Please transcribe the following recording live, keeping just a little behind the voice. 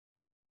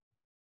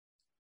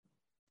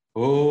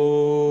Om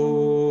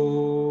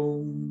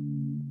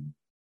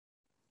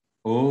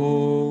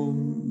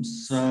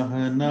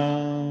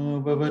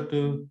Sahana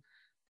Bhavatu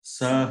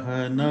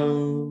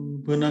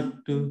Sahano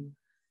Bhunaktu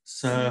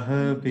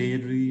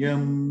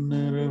Sahaviryam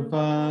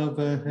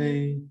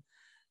Nirvavahai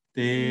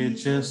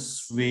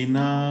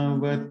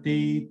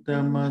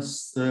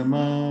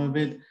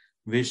Tejasvinavaditamassamavid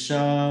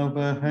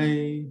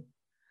Vishavahai.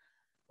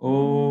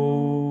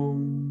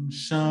 Om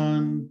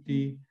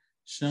Shanti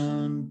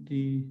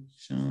Shanti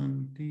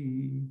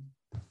Shanti.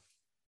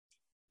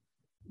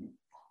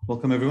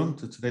 Welcome everyone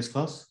to today's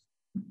class.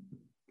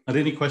 Are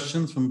there any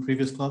questions from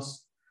previous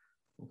class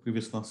or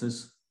previous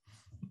classes?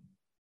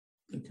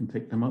 You can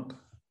pick them up.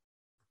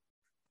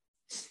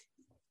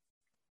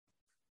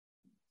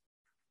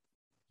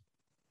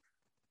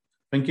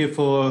 Thank you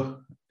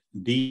for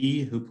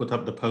Dee, who put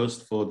up the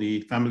post for the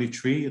family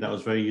tree. That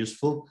was very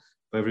useful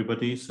for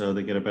everybody, so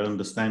they get a better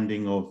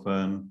understanding of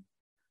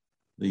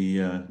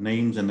the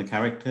names and the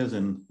characters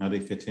and how they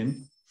fit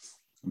in.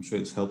 I'm sure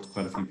it's helped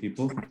quite a few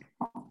people.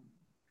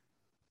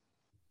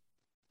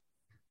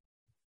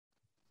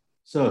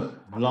 So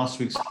last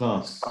week's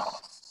class,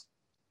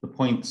 the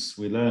points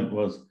we learned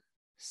was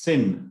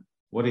sin.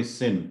 What is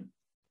sin?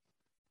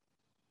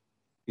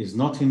 Is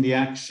not in the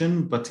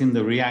action, but in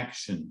the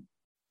reaction.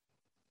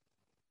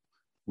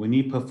 When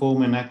you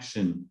perform an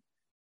action,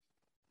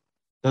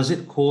 does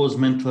it cause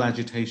mental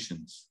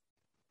agitations?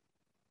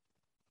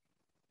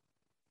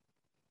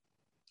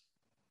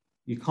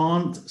 You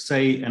can't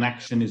say an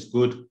action is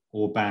good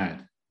or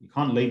bad. You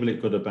can't label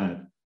it good or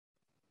bad.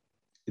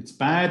 It's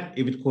bad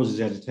if it causes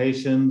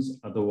agitations,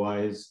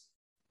 otherwise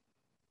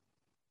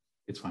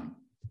it's fine.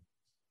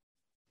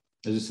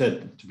 As I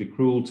said, to be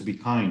cruel, to be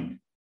kind.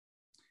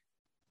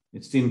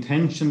 It's the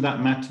intention that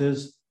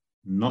matters,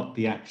 not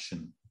the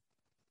action.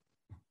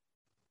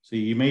 So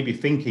you may be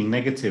thinking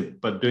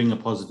negative, but doing a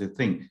positive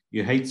thing.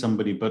 You hate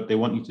somebody, but they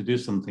want you to do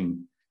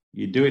something.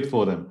 You do it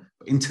for them.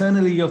 But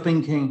internally, you're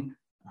thinking,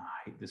 oh,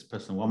 I hate this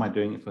person. Why am I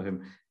doing it for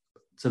him?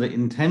 So the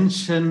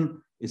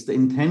intention, it's the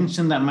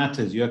intention that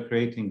matters. You're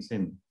creating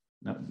sin.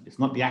 No, it's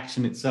not the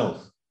action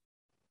itself.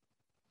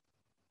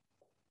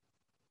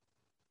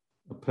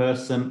 A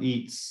person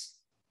eats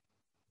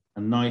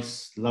a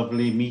nice,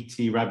 lovely,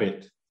 meaty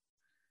rabbit.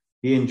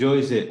 He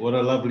enjoys it. What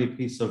a lovely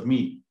piece of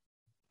meat.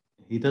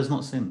 He does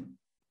not sin.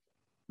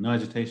 No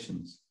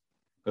agitations.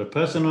 But a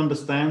person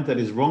understands that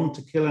it's wrong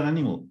to kill an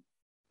animal.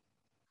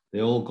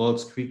 They're all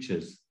God's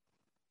creatures.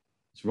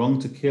 It's wrong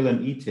to kill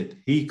and eat it.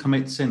 He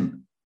commits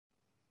sin.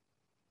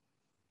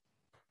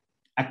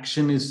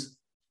 Action is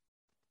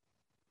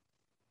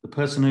the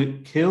person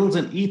who kills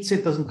and eats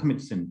it doesn't commit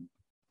sin.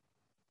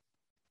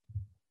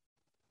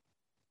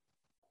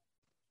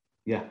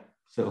 Yeah,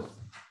 so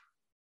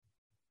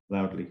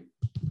loudly.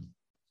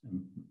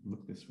 And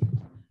look this way.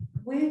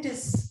 Where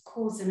does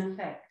cause and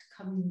effect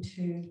come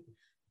into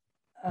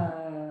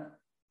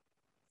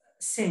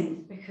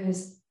sin?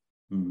 Because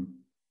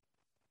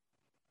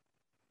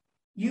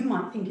you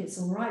might think it's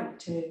all right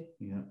to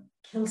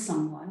kill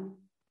someone,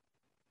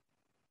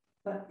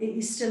 but it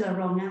is still a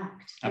wrong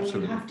act.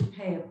 Absolutely. And you have to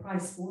pay a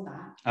price for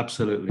that.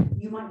 Absolutely.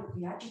 You might not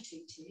be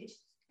agitated.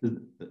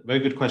 Very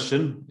good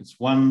question. It's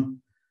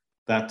one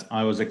that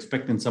I was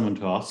expecting someone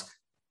to ask.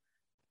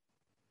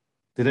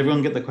 Did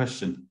everyone get the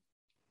question?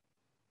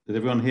 Did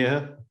everyone hear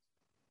her?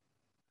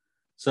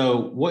 So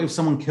what if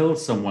someone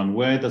kills someone?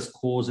 Where does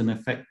cause and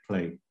effect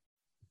play?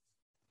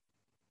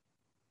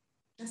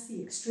 That's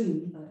the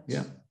extreme, but...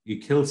 Yeah, you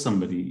kill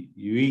somebody,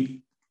 you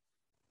eat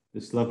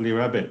this lovely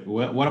rabbit.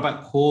 What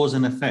about cause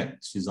and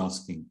effect, she's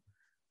asking?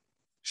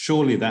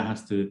 Surely that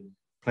has to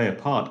play a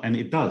part, and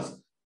it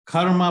does.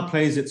 Karma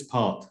plays its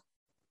part,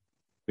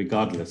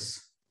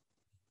 regardless.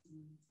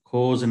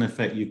 Cause and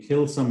effect, you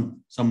kill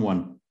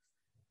someone.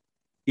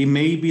 It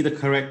may be the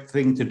correct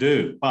thing to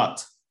do,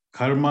 but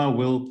karma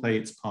will play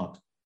its part.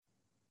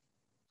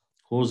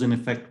 Cause and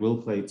effect will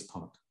play its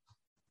part.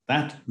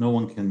 That no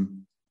one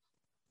can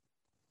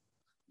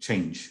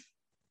change.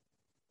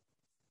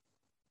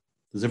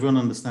 Does everyone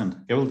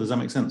understand? Gerald, does that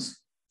make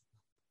sense?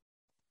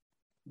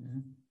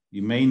 Yeah.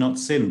 You may not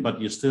sin, but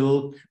you're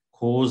still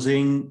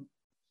causing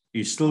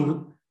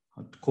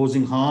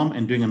harm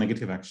and doing a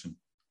negative action.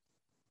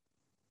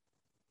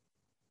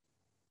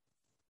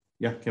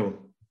 Yeah, Gerald.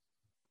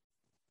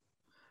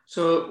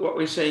 So what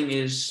we're saying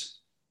is,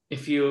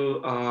 if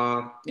you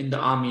are in the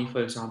army,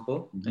 for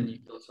example, and you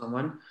kill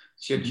someone,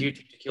 it's your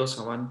duty to kill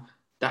someone,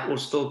 that will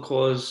still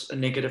cause a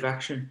negative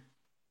action.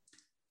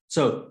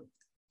 So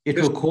it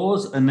will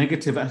cause a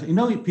negative action. You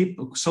know,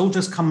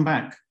 soldiers come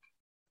back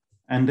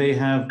and they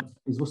have,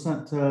 what's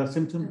that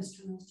symptom?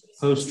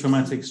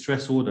 Post-traumatic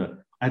stress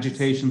order,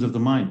 agitations of the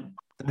mind.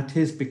 That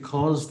is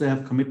because they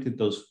have committed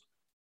those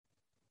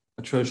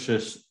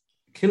atrocious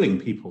killing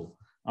people.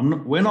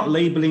 We're not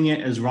labeling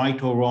it as right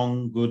or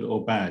wrong, good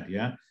or bad,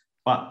 yeah?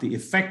 But the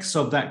effects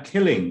of that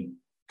killing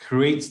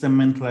creates the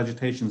mental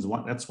agitations.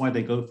 That's why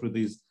they go through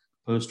these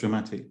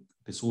post-traumatic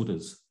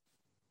disorders.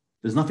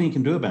 There's nothing you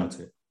can do about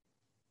it.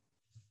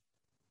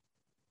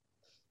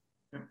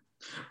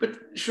 But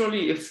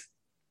surely if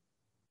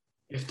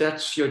if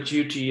that's your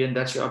duty and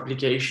that's your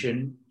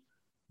obligation,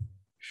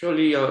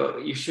 surely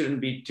you shouldn't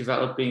be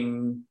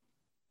developing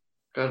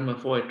karma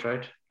for it,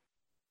 right?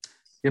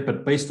 Yeah,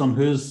 but based on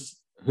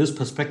whose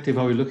perspective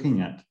are we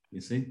looking at?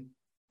 You see,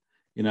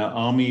 you know,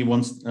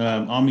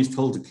 army's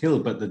told to kill,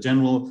 but the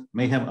general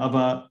may have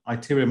other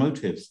ulterior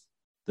motives.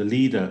 The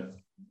leader.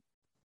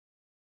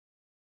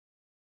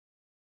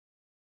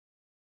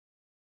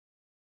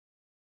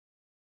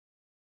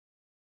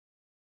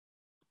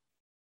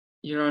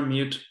 You're on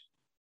mute.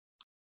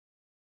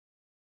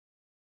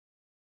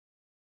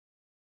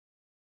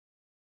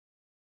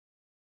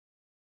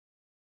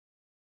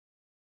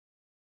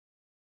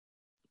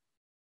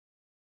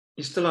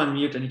 You're still on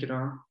mute,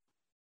 Anikita.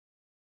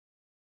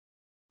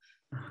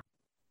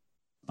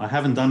 I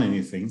haven't done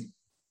anything.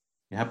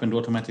 It happened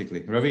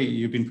automatically. Ravi,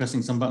 you've been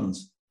pressing some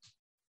buttons.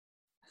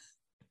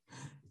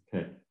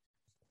 Okay.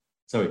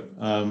 Sorry,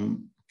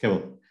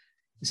 Keval.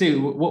 You see,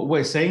 what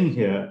we're saying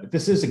here,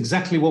 this is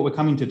exactly what we're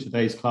coming to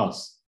today's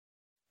class.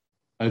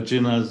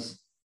 Arjuna's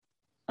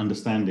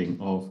understanding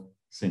of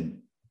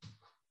sin.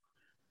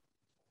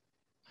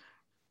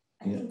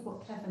 I think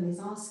what Keval is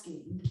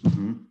asking,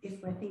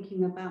 if we're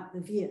thinking about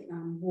the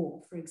Vietnam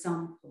War, for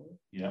example.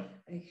 Yeah.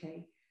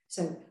 Okay.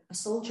 So a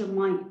soldier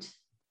might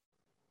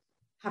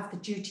have the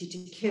duty to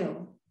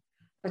kill,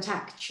 but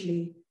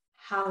actually,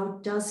 how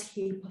does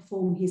he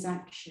perform his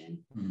action?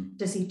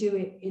 Does he do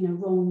it in a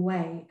wrong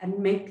way and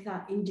make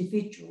that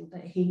individual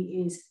that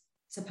he is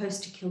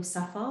supposed to kill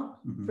suffer,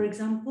 for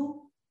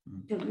example?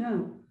 Don't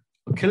know.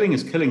 Well, killing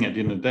is killing at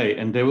the end of the day,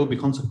 and there will be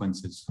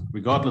consequences,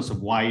 regardless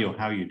of why or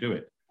how you do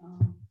it.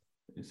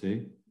 You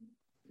see,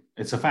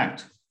 it's a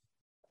fact.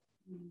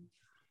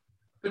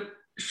 But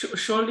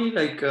surely,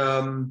 like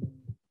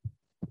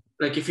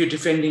if you're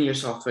defending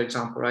yourself, for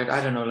example, right?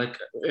 I don't know, like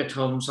at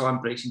home,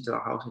 someone breaks into the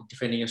house and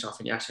defending yourself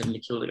and you accidentally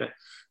kill the guy.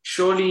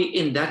 Surely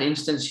in that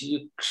instance,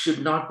 you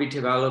should not be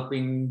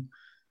developing,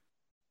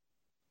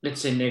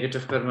 let's say,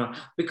 negative karma,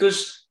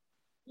 because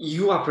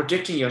you are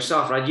protecting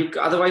yourself, right?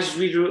 Otherwise,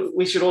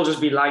 we should all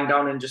just be lying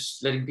down and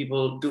just letting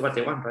people do what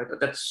they want, right?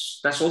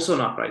 That's also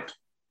not right.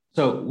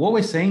 So what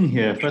we're saying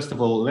here, first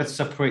of all, let's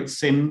separate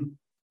sin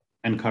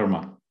and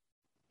karma.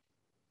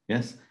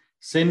 Yes,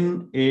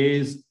 sin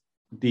is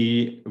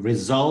the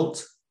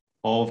result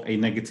of a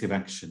negative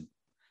action.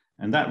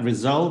 And that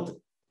result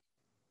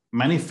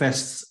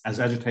manifests as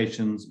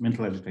agitations,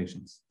 mental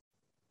agitations.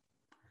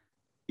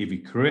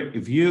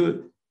 If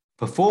you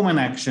perform an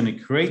action,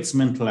 it creates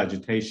mental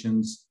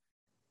agitations,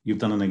 you've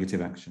done a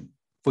negative action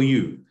for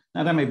you.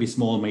 Now that may be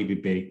small, maybe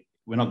big.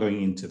 We're not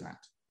going into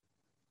that.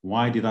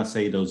 Why did I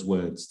say those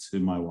words to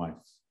my wife?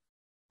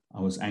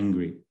 I was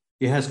angry.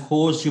 It has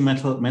caused you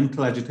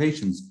mental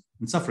agitations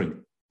and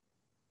suffering.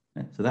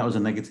 Yeah, so that was a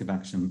negative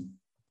action,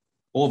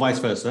 or vice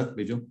versa,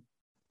 Vijay.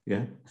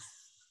 Yeah.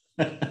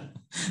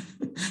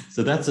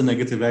 So that's a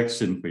negative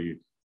action for you.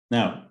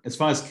 Now, as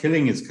far as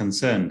killing is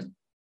concerned,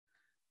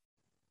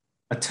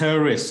 a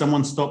terrorist,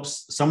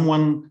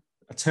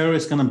 a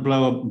terrorist going to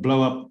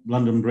blow up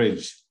London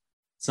Bridge.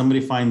 Somebody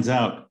finds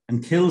out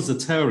and kills the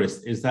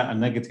terrorist. Is that a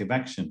negative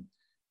action?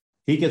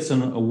 He gets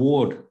an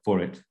award for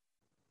it.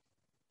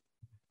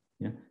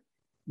 Yeah.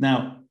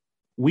 Now,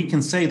 we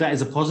can say that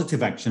is a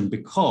positive action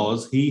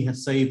because he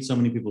has saved so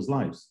many people's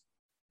lives.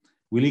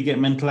 Will he get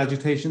mental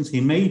agitations?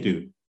 He may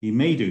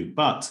do,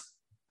 but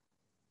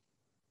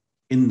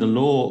in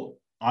the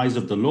eyes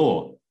of the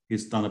law,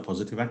 he's done a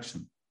positive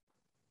action.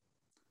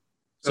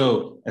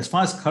 So as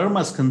far as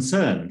karma is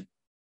concerned,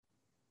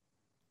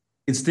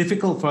 it's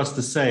difficult for us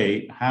to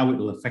say how it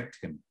will affect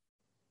him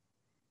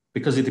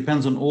because it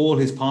depends on all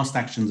his past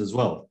actions as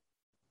well.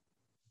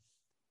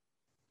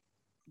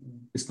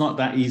 It's not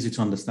that easy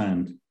to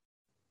understand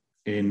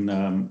in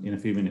a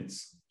few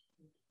minutes.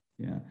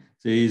 Yeah.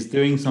 So he's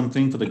doing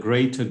something for the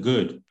greater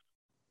good.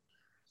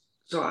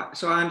 So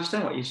I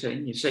understand what you're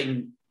saying. You're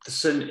saying the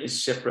sin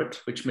is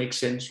separate, which makes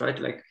sense, right?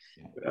 Like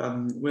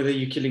whether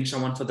you're killing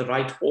someone for the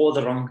right or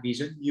the wrong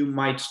reason, you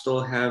might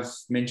still have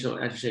mental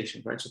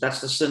agitation, right? So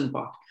that's the sin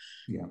part.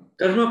 Yeah.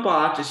 Karma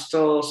part is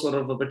still sort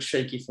of a bit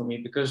shaky for me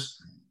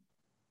because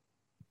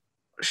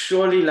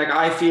surely, like,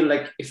 I feel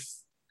like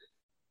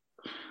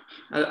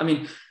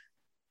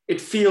it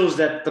feels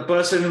that the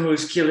person who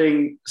is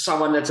killing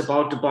someone that's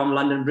about to bomb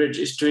London Bridge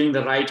is doing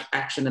the right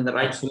action and the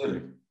right.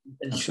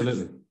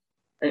 Absolutely.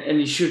 And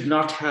you should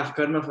not have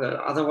karma for that.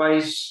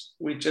 Otherwise,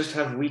 we just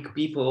have weak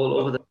people all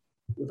over the.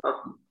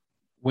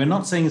 We're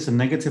not saying it's a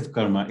negative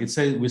karma.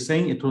 We're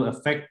saying it will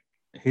affect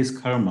his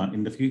karma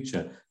in the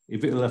future.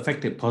 If it will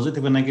affect it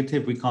positive or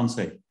negative, we can't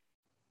say.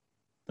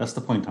 That's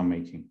the point I'm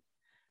making.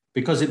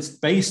 Because it's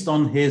based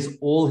on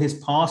all his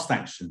past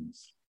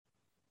actions.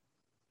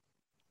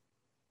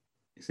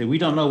 So we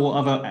don't know what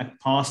other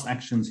past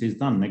actions he's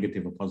done,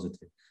 negative or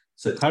positive.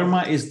 So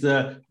karma is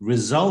the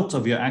result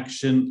of your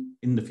action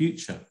in the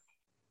future.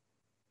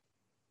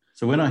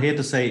 So we're not here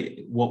to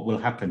say what will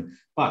happen.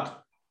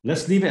 But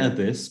let's leave it at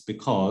this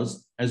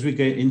because as we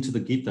get into the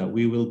Gita,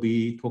 we will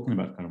be talking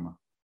about karma.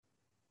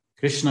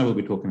 Krishna will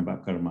be talking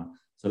about karma.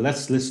 So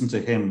let's listen to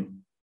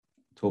him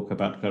talk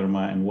about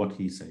karma and what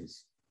he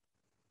says.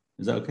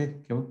 Is that okay,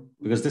 Keval?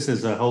 Because this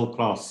is a whole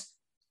class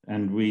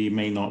and we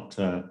may not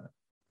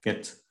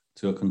get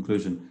to a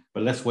conclusion,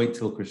 but let's wait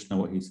till Krishna,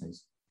 what he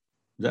says.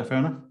 Is that fair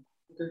enough?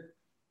 Okay.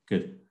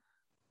 Good.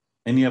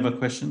 Any other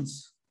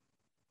questions?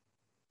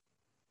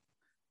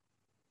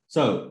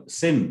 So,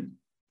 sin.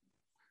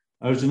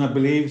 Arjuna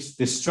believes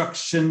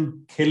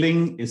destruction,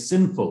 killing is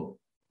sinful.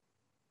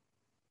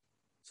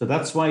 So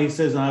that's why he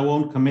says, I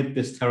won't commit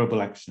this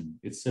terrible action.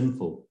 It's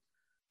sinful.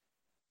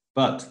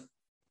 But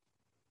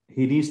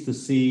he needs to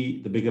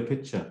see the bigger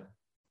picture.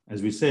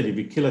 As we said, if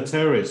you kill a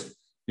terrorist,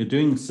 you're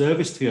doing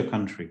service to your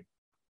country.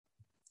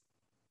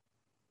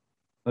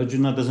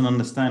 Arjuna doesn't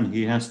understand.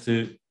 He has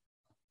to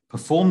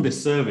perform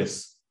this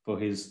service for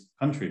his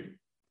country.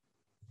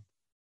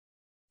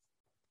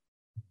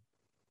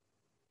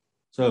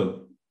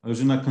 So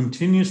Arjuna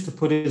continues to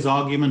put his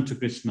argument to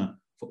Krishna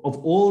of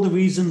all the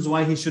reasons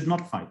why he should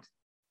not fight.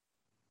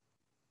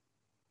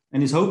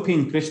 And he's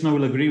hoping Krishna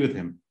will agree with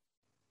him.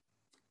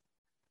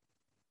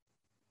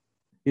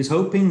 He's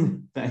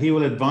hoping that he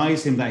will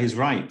advise him that he's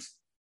right.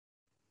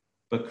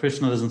 But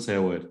Krishna doesn't say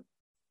a word.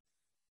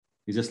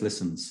 He just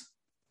listens.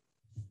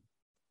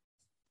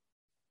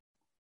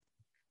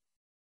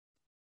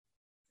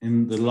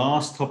 In the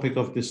last topic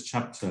of this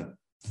chapter,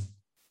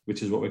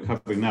 which is what we're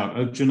covering now,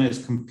 Arjuna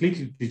is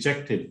completely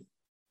dejected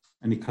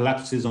and he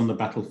collapses on the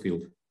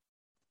battlefield.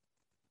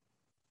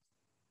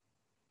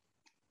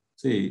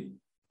 See,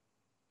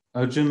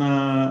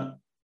 Arjuna's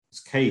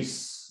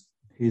case,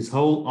 his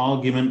whole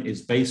argument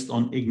is based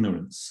on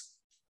ignorance,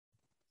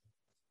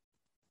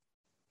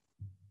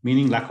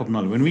 meaning lack of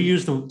knowledge. When we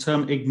use the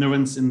term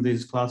ignorance in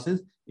these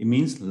classes, it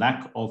means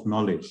lack of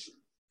knowledge.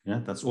 Yeah,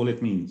 that's all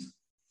it means.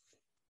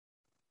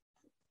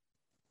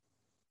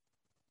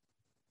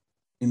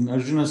 In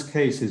Arjuna's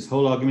case, his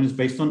whole argument is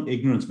based on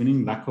ignorance,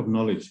 meaning lack of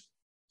knowledge.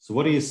 So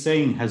what he is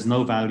saying has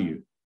no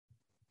value.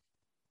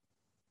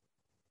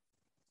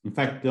 In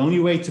fact, the only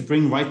way to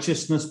bring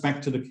righteousness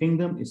back to the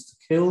kingdom is to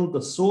kill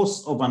the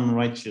source of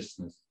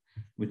unrighteousness,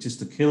 which is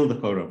to kill the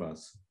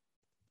Kauravas.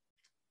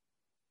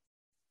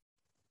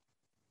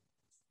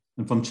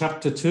 And from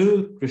chapter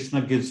 2,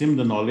 Krishna gives him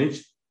the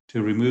knowledge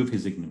to remove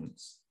his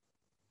ignorance.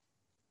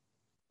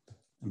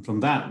 And from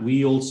that,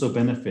 we also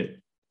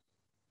benefit.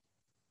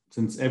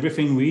 Since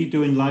everything we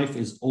do in life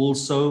is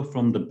also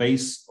from the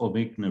base of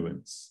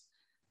ignorance.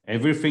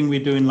 Everything we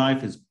do in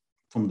life is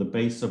from the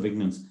base of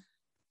ignorance.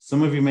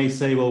 Some of you may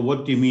say, well,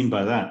 what do you mean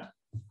by that?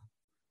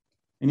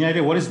 Any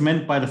idea what is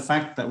meant by the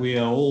fact that we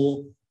are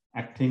all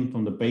acting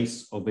from the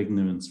base of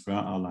ignorance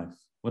throughout our life?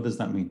 What does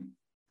that mean?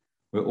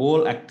 We're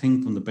all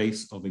acting from the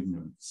base of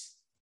ignorance.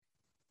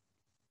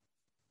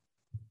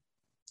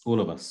 All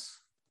of us.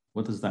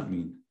 What does that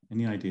mean?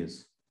 Any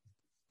ideas?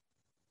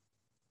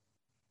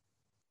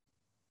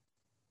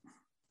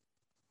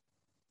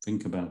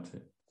 Think about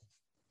it.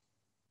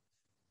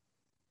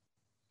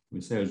 We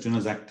say Arjuna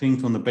is acting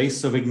from the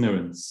base of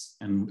ignorance,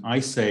 and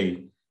I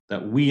say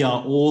that we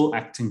are all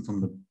acting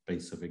from the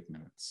base of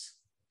ignorance.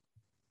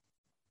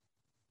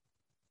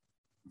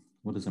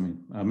 What does that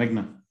mean?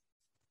 Meghna?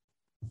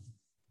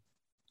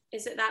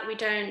 Is it that we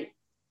don't,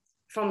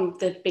 from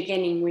the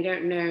beginning, we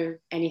don't know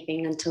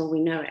anything until we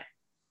know it,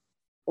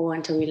 or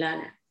until we learn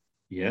it?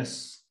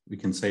 Yes, we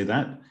can say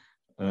that.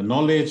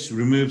 Knowledge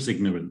removes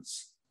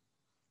ignorance.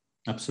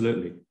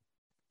 Absolutely.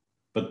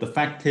 But the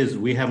fact is,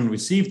 we haven't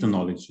received the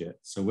knowledge yet.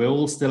 So we're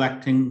all still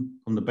acting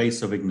from the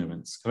base of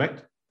ignorance,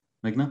 correct,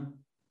 Meghna?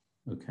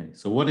 Okay,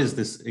 so what is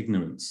this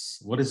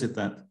ignorance? What is it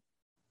that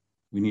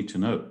we need to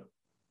know?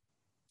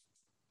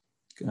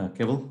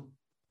 Keval?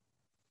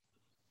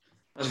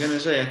 I was going to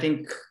say, I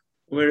think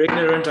we're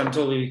ignorant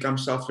until we become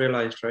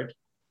self-realized, right?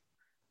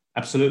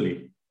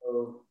 Absolutely.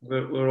 So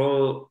we're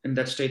all in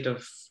that state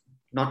of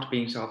not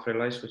being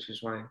self-realized, which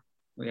is why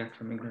we act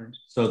from ignorance.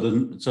 So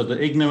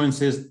the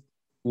ignorance is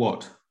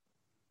what?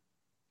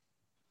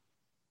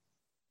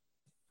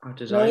 Our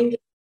desire.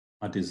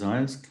 Our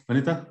desires.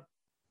 Vanita?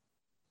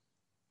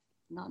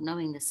 Not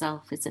knowing the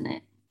self, isn't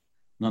it?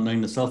 Not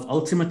knowing the self.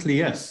 Ultimately,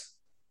 yes.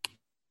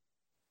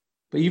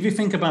 But if you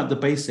think about the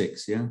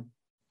basics, yeah,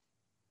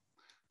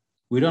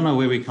 we don't know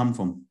where we come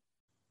from.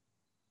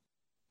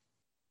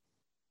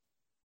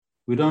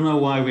 We don't know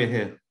why we're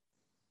here.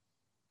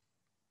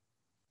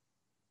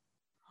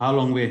 How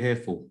long we're here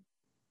for.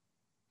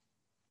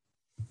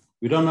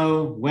 We don't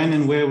know when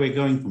and where we're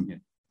going from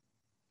here.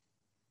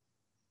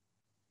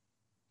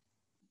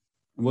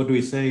 And what do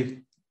we say?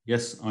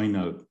 Yes, I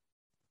know.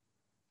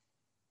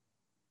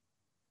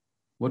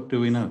 What do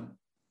we know?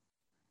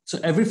 So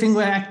everything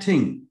we're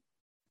acting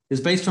is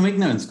based on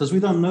ignorance because we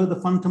don't know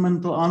the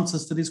fundamental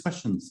answers to these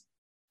questions.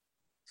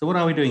 So what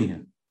are we doing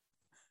here?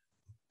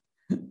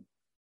 I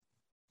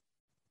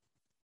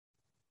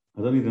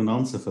don't need an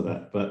answer for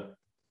that, but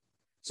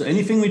so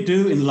anything we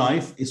do in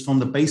life is from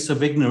the base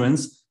of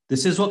ignorance.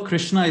 This is what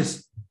Krishna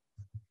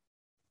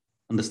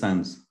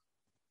understands.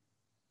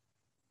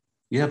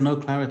 You have no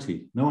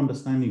clarity, no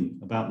understanding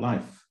about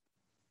life.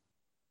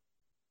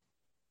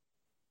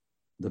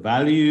 The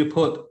value you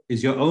put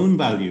is your own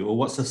value or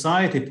what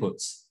society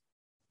puts.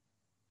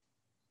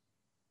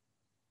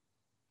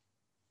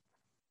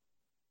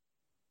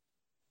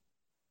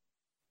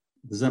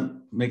 Does that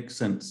make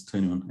sense to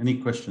anyone?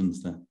 Any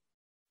questions there?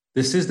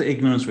 This is the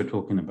ignorance we're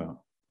talking about.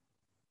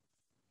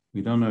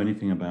 We don't know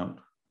anything about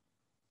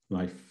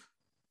life.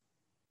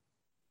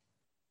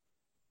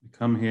 We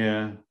come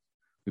here,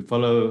 we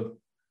follow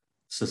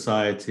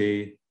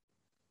society,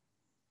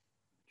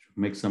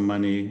 make some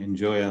money,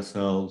 enjoy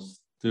ourselves,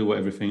 do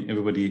what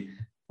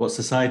what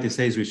society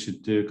says we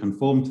should do,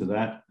 conform to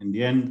that. In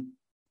the end,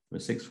 we're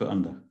 6 foot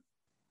under.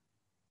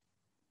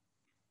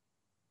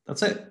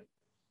 That's it.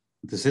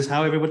 This is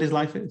how everybody's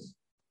life is.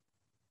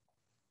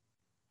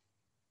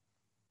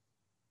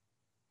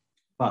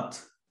 But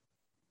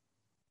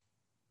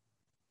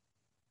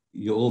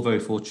you're all very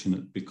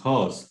fortunate,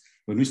 because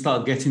when we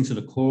start getting to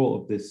the core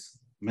of this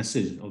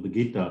message of the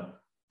Gita,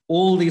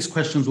 all these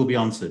questions will be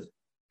answered.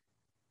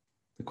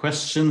 The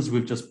questions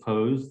we've just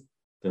posed,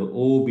 they'll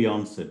all be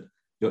answered.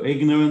 Your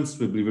ignorance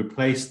will be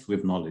replaced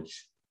with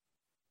knowledge.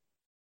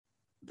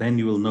 Then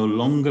you will no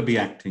longer be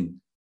acting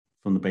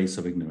from the base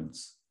of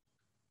ignorance.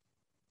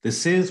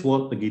 This is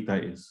what the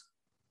Gita is.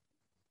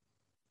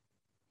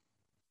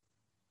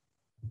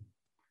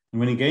 And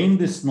when you gain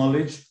this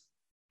knowledge,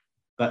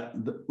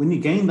 when you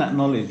gain that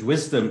knowledge,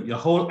 wisdom, your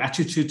whole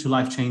attitude to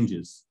life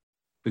changes.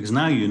 Because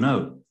now you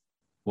know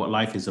what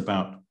life is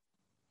about,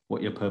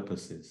 what your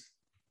purpose is.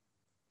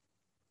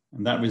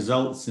 And that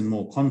results in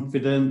more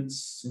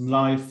confidence in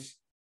life.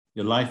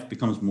 Your life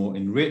becomes more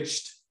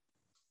enriched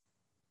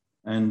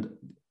and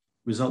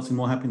results in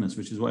more happiness,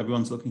 which is what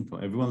everyone's looking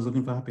for. Everyone's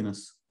looking for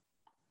happiness.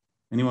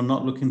 Anyone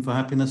not looking for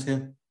happiness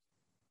here?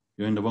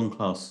 You're in the wrong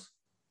class.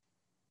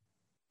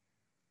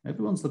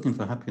 Everyone's looking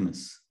for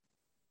happiness.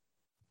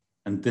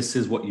 And this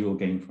is what you will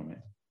gain from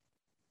it.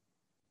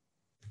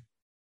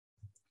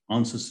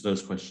 Answers to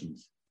those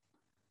questions.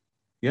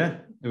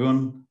 Yeah,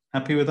 everyone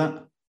happy with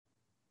that?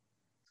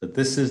 So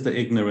this is the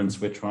ignorance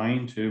we're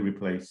trying to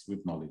replace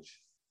with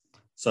knowledge.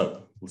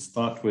 So we'll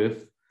start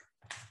with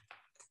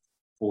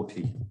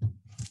 40.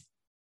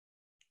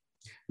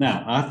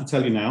 Now, I have to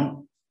tell you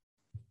now,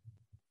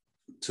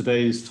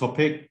 today's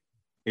topic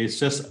is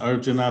just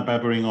Arjuna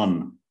babbling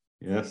on,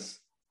 yes?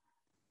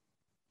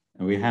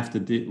 And we have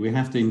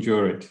to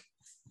endure it.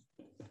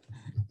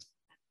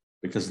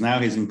 Because now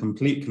he's in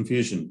complete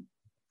confusion.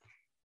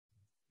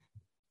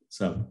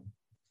 So,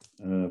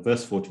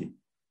 verse 40.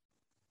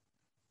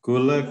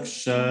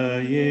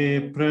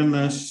 Kulakshaye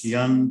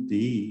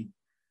pranashyanti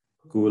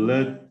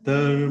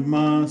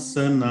kuladharma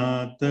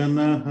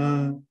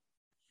sanatanaha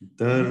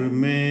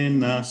dharme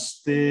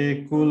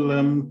naste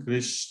kulam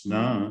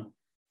krishna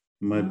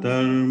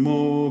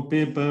madharmo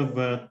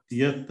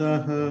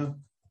bibhavatyataha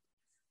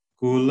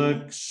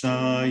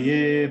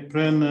kulakshaye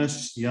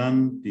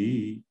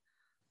pranashyanti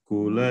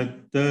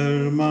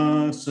kuladharma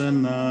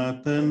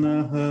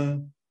sanatanaha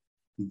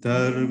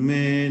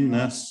dharme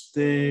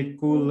naste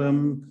kulam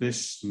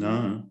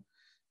krishna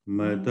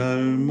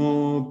madharmo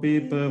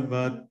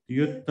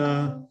bibhavatyuta.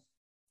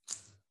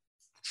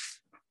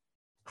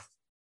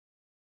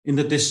 In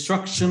the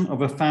destruction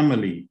of a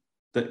family,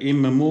 the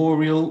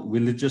immemorial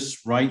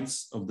religious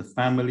rites of the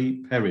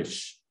family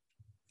perish.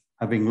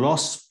 Having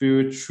lost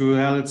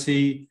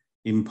spirituality,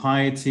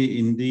 impiety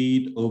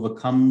indeed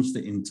overcomes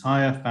the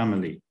entire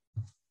family.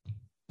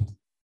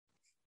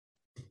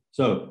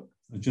 So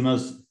Arjuna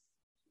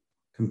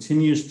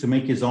continues to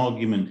make his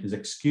argument, his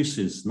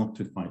excuses not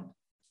to fight.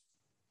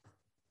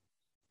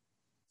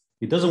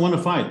 He doesn't want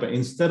to fight, but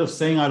instead of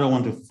saying, I don't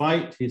want to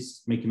fight,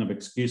 he's making up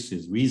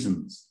excuses,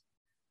 reasons.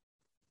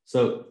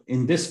 So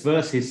in this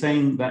verse, he's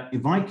saying that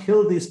if I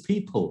kill these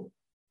people,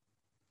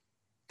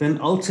 then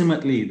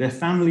ultimately their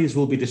families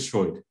will be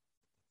destroyed.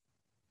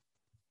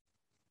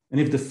 And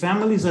if the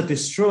families are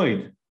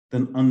destroyed,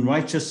 then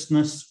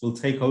unrighteousness will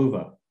take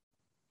over.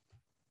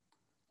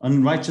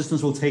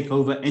 Unrighteousness will take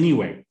over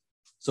anyway.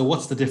 So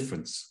what's the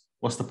difference?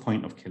 What's the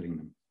point of killing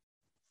them?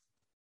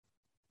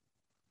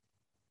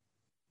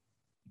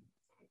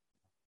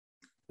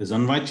 There's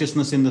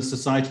unrighteousness in the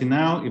society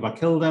now. If I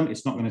kill them,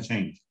 it's not going to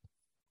change.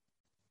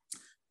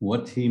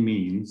 What he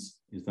means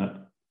is that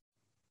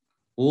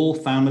all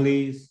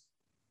families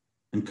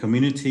and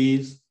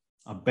communities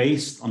are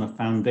based on a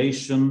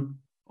foundation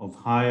of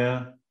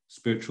higher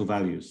spiritual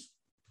values,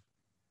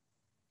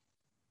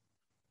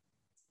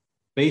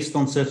 based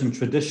on certain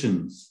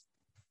traditions.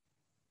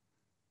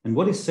 And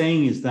what he's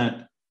saying is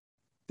that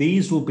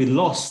these will be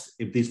lost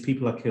if these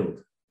people are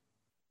killed.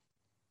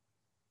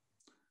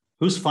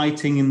 Who's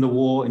fighting in the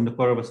war in the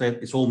Kaurava side?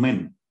 It's all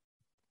men.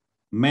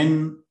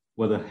 Men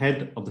were the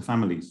head of the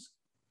families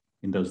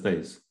in those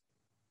days.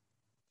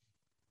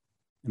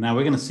 And now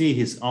we're going to see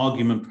his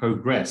argument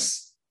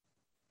progress.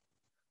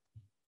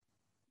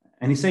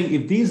 And he's saying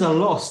if these are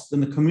lost,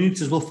 then the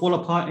communities will fall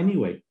apart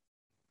anyway.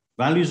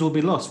 Values will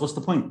be lost. What's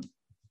the point?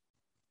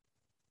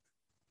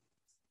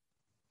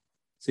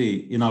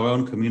 See, in our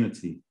own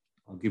community,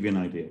 I'll give you an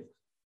idea.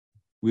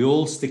 We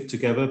all stick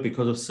together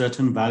because of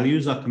certain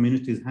values our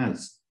community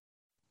has.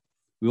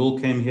 We all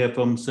came here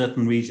from a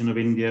certain region of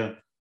India.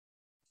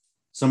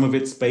 Some of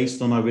it's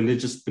based on our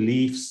religious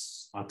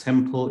beliefs, our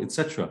temple,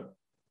 etc.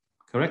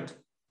 Correct?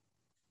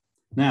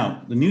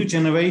 Now, the new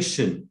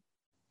generation,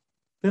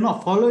 they're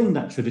not following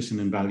that tradition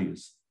and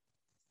values.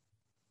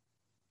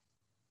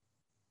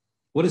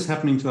 What is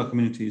happening to our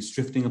community is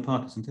drifting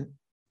apart, isn't it?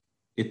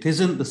 It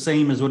isn't the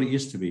same as what it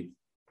used to be.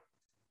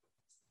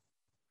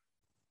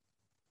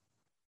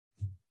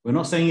 We're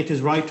not saying it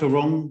is right or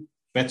wrong,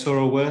 better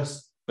or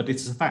worse, but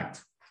it's a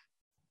fact.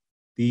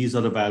 These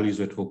are the values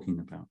we're talking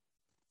about.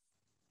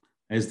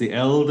 As the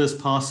elders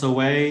pass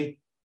away,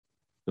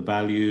 the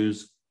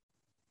values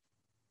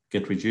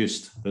get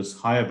reduced. Those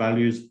higher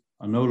values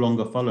are no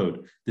longer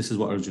followed. This is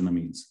what Arjuna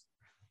means.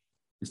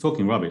 He's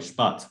talking rubbish,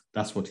 but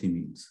that's what he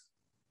means.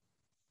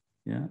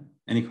 Yeah,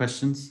 any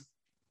questions?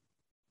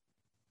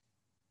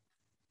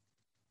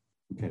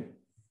 Okay.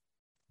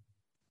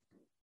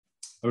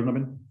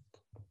 Arunabhin?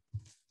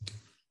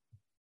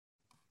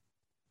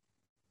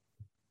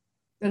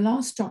 The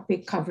last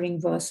topic, covering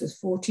verses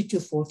 40 to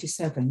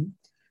 47,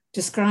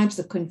 describes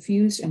the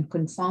confused and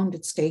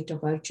confounded state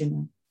of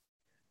Arjuna.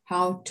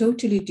 How,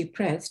 totally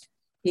depressed,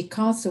 he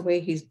casts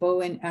away his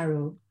bow and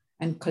arrow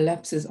and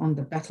collapses on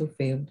the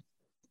battlefield.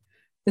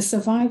 The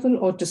survival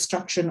or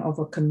destruction of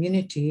a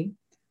community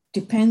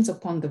depends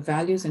upon the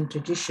values and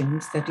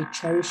traditions that it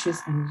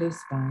cherishes and lives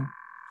by.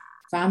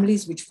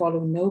 Families which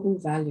follow noble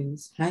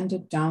values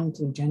handed down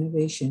through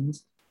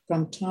generations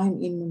from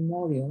time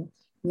immemorial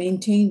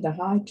maintain the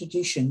high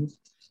traditions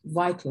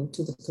vital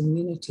to the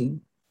community.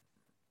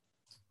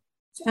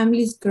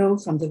 Families grow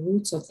from the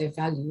roots of their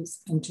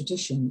values and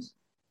traditions.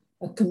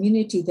 A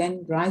community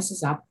then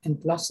rises up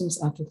and blossoms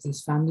out of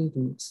these family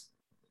roots.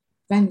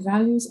 When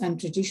values and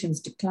traditions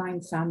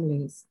decline,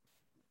 families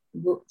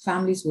will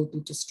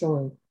be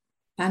destroyed.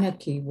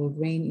 Anarchy will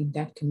reign in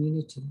that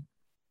community.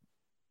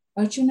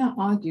 Arjuna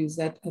argues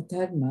that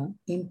adharma,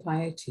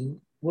 impiety,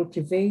 will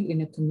prevail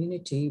in a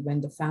community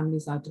when the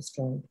families are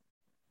destroyed.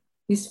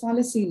 His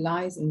fallacy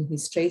lies in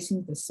his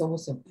tracing the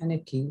source of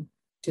anarchy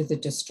to the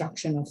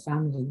destruction of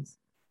families,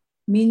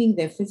 meaning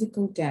their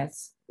physical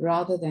deaths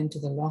rather than to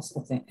the loss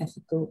of their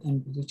ethical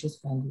and religious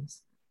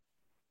values.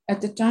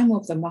 At the time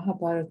of the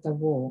Mahabharata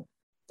war,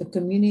 the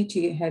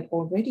community had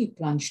already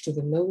plunged to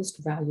the lowest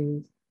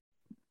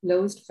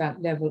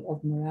level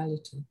of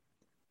morality.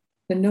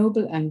 The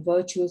noble and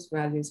virtuous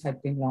values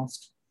had been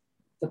lost.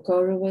 The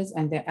Kauravas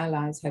and their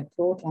allies had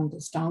brought on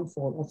this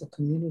downfall of the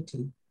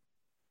community.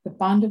 The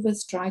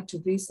Pandavas tried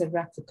to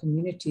resurrect the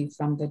community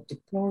from that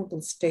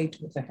deplorable state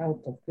with the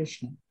help of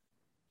Krishna.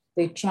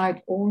 They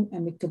tried all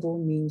amicable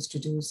means to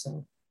do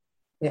so.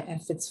 Their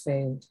efforts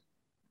failed.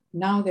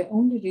 Now their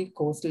only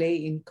recourse lay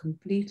in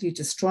completely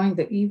destroying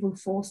the evil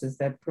forces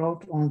that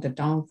brought on the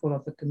downfall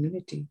of the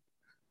community.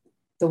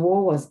 The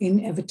war was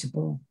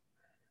inevitable.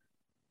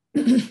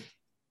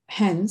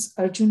 Hence,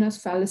 Arjuna's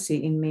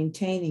fallacy in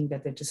maintaining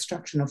that the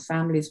destruction of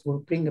families will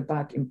bring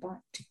about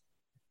impiety.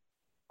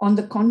 On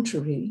the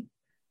contrary,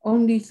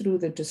 only through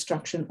the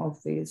destruction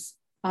of these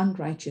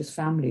unrighteous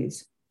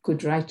families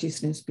could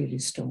righteousness be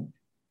restored.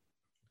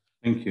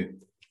 Thank you.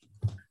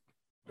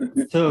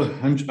 So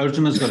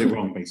Arjuna's got it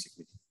wrong,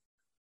 basically.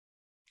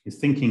 His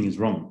thinking is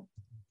wrong.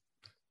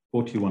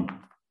 41.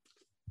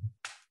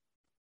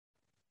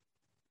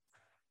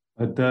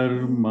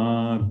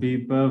 Adharma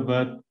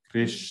bibhavat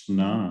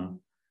Krishna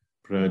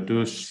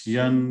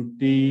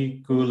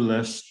pradushyanti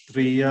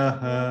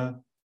kulastriyaha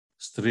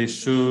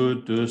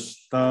strishu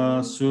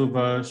dusta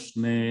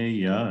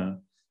suvashneya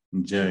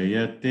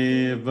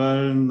jayate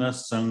varna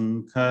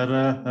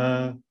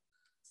sankharaha.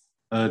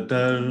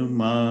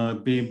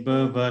 Adharma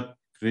bibhavat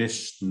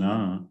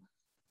Krishna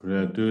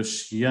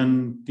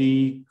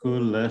pradushyanti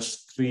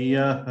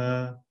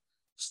kulastriyaha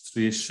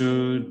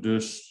strishu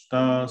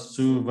dusta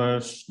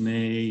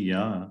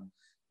suvashneya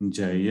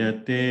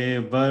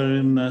jayate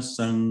varna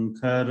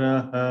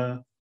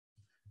sankharaha.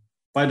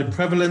 By the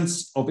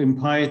prevalence of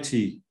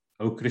impiety,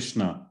 O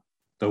Krishna,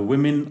 the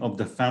women of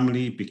the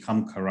family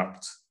become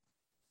corrupt.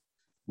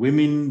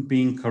 Women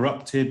being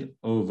corrupted,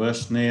 O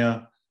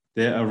Varshneya,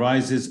 there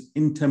arises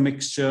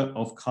intermixture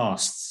of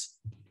castes.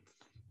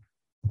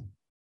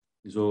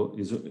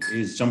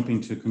 He's jumping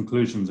to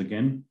conclusions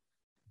again.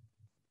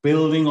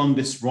 Building on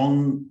this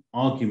wrong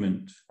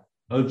argument,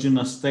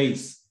 Arjuna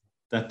states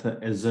that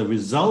as a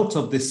result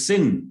of this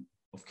sin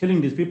of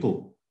killing these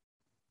people,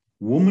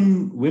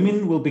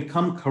 women will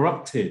become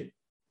corrupted.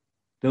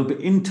 There'll be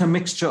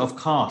intermixture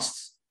of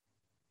castes.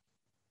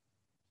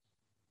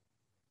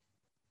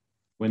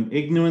 When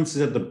ignorance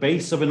is at the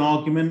base of an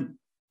argument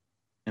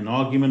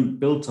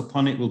built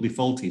upon it will be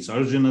faulty. So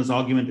Arjuna's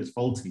argument is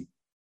faulty.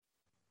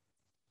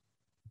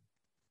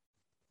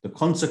 The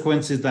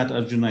consequences that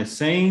Arjuna is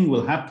saying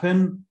will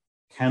happen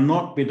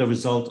cannot be the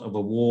result of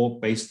a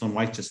war based on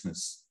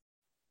righteousness.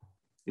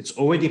 It's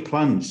already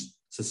plunged.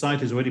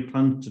 Society has already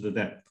plunged to the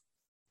depth.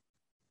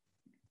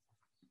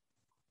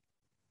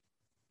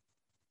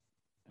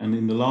 And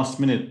in the last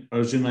minute,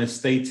 Arjuna is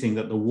stating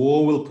that the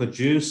war will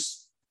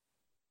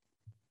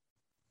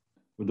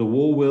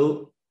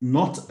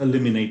not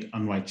eliminate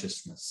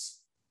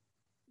unrighteousness.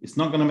 It's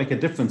not going to make a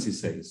difference, he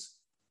says.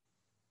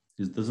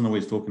 He doesn't know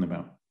what he's talking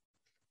about.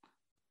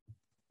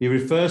 He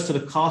refers to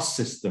the caste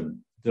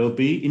system. There'll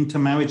be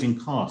intermarriage in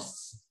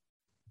castes.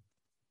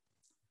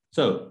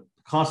 So,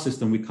 caste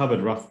system we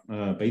covered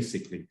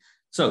basically.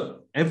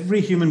 So, every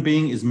human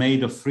being is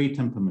made of 3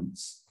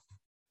 temperaments,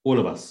 all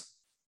of us.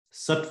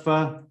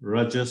 Sattva,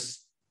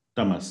 Rajas,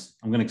 Tamas.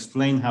 I'm going to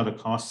explain how the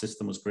caste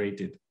system was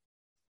created.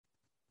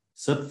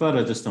 Sattva,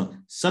 Rajas, Tamas.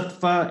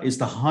 Sattva is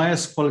the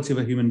highest quality of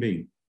a human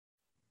being.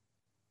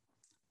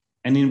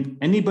 And if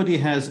anybody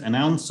has an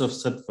ounce of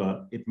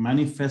sattva, it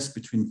manifests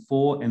between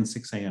 4 and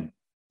 6 a.m.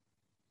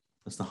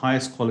 That's the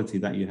highest quality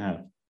that you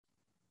have.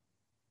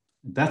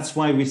 That's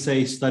why we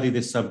say study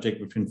this subject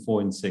between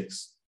 4 and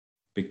 6,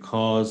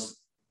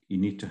 because you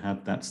need to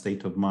have that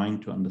state of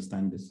mind to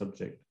understand this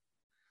subject.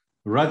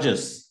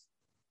 Rajas,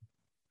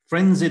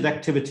 frenzied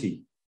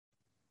activity.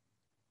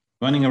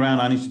 Running around,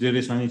 I need to do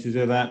this, I need to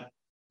do that,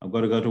 I've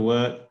got to go to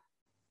work.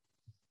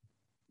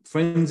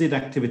 Frenzied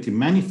activity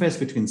manifests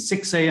between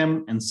 6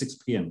 a.m. and 6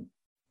 p.m.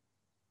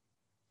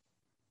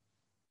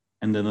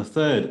 And then the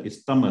third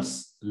is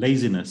tamas,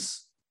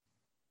 laziness.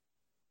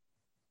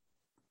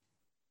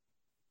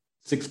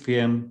 6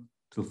 p.m.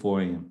 till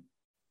 4 a.m.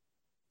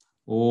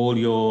 All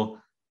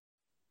your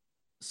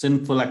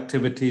sinful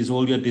activities,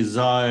 all your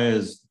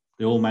desires,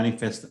 they all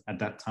manifest at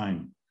that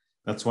time.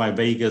 That's why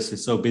Vegas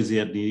is so busy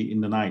in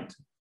the night.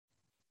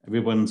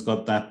 Everyone's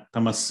got that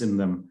tamas in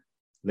them,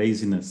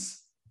 laziness.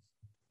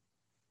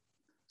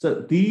 So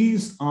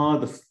these are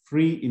the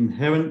 3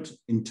 inherent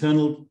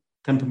internal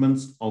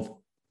temperaments of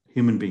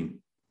human being.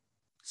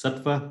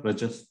 Sattva,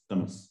 Rajas,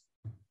 Tamas.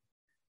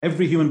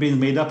 Every human being is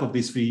made up of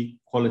these 3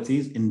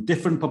 qualities in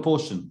different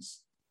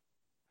proportions.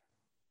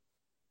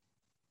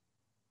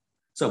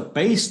 So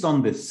based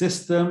on this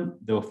system,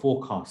 there were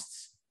 4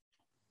 castes.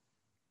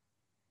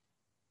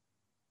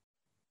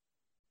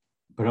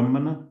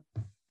 Brahmana,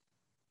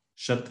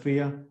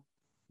 Kshatriya,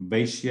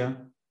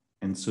 Vaishya,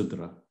 and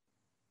Sudra.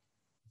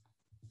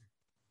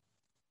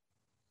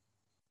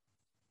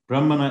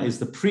 Brahmana is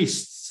the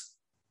priests,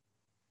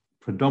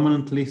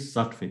 predominantly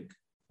sattvic.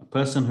 A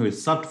person who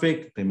is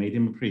sattvic, they made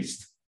him a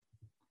priest.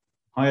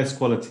 Highest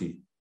quality.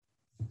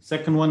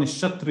 Second one is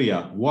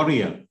Kshatriya,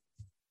 warrior,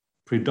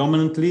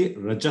 predominantly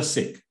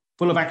rajasic,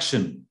 full of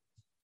action.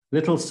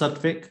 Little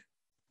sattvic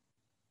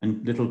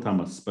and little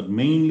tamas, but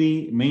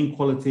main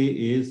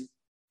quality is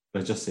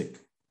rajasic.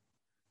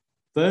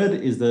 Third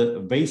is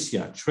the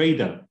Vaishya,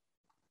 trader,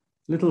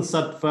 little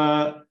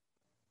sattva,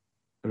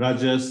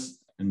 rajas,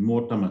 and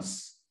more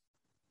tamas.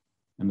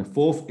 And the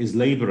 4th is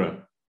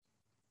laborer,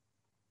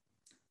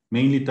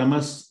 mainly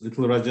tamas,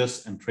 little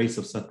rajas, and trace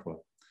of sattva.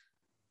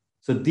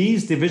 So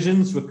these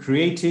divisions were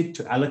created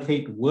to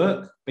allocate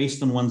work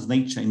based on one's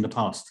nature in the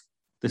past.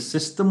 The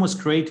system was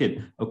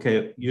created.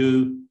 Okay,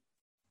 you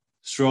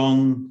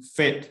strong,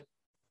 fit,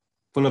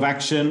 full of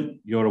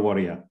action, you're a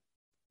warrior,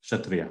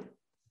 Kshatriya.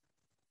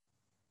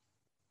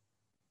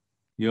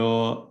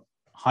 You're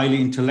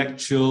highly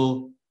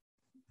intellectual,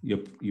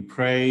 you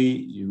pray,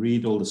 you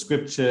read all the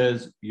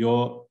scriptures,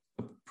 you're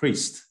a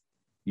priest.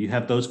 You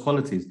have those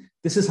qualities.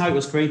 This is how it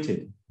was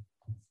created.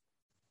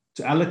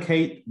 To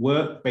allocate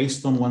work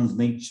based on one's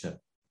nature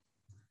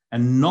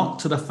and not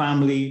to the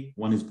family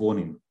one is born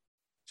in.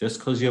 Just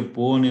because you're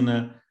born in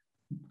a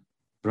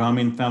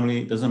Brahmin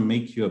family doesn't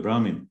make you a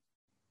Brahmin.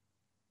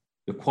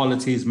 Your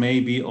qualities may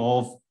be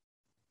of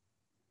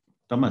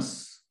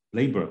tamas,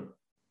 laborer.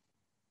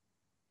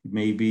 You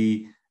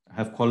maybe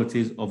have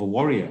qualities of a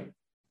warrior.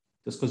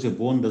 Just because you're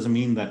born doesn't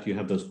mean that you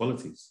have those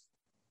qualities.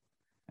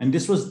 And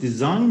this was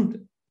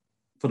designed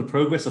for the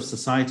progress of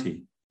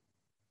society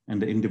and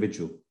the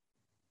individual.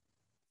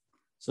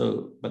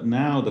 So, but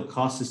now the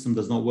caste system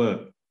does not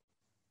work.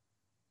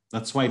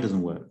 That's why it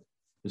doesn't work.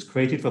 It was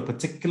created for a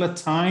particular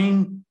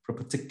time, for a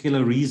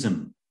particular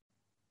reason.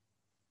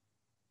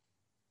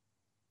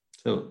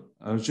 So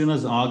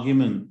Arjuna's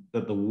argument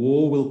that the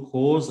war will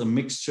cause a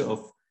mixture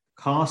of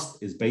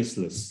caste is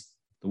baseless.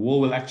 The war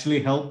will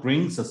actually help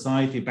bring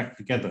society back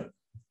together,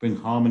 bring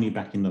harmony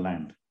back in the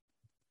land.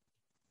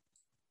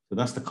 So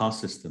that's the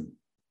caste system.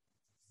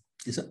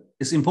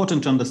 It's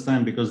important to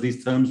understand because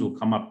these terms will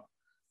come up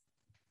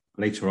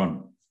later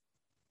on.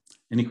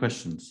 Any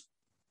questions?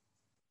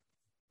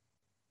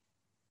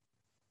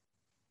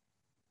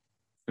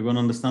 Everyone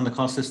understand the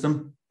caste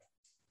system?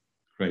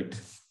 Great.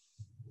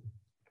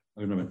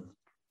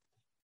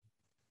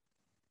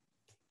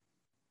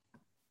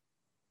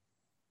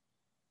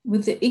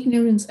 With the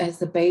ignorance as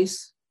the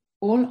base,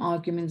 all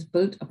arguments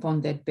built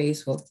upon that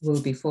base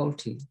will be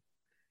faulty.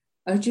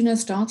 Arjuna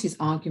starts his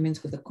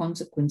arguments with the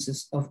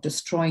consequences of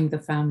destroying the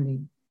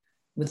family.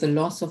 With the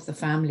loss of the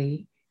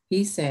family,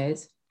 he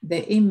says,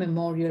 their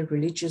immemorial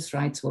religious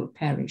rights will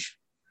perish.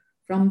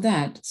 From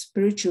that,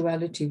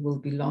 spirituality will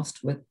be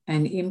lost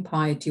and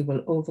impiety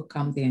will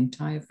overcome the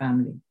entire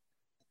family.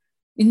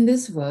 In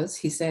this verse,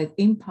 he said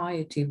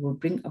impiety will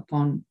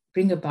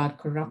bring about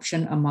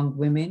corruption among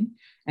women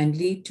and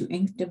lead to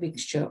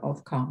intermixture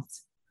of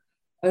castes.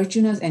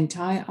 Arjuna's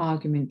entire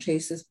argument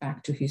traces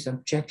back to his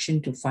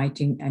objection to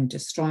fighting and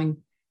destroying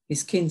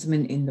his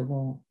kinsmen in the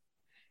war.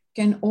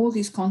 Can all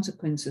these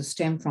consequences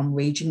stem from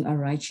waging a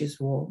righteous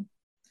war?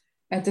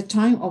 At the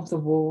time of the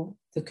war,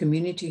 the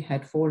community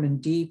had fallen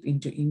deep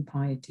into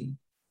impiety.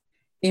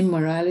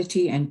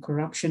 Immorality and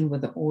corruption were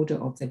the order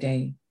of the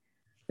day.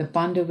 The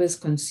Pandavas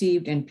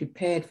conceived and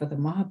prepared for the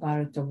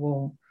Mahabharata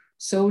war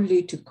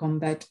solely to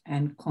combat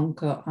and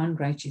conquer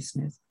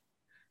unrighteousness.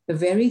 The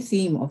very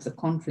theme of the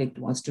conflict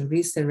was to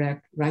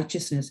resurrect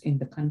righteousness in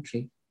the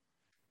country.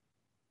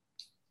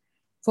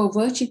 For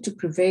virtue to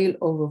prevail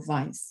over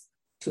vice,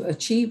 to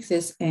achieve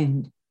this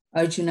end,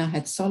 Arjuna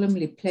had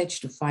solemnly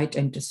pledged to fight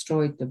and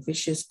destroy the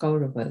vicious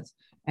Kauravas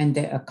and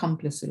their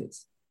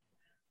accomplices.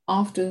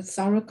 After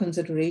thorough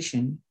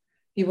consideration,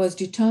 he was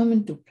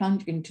determined to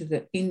plunge into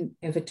the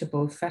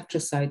inevitable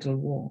fratricidal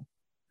war.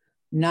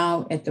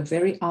 Now, at the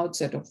very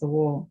outset of the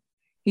war,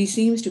 he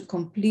seems to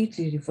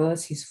completely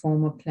reverse his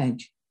former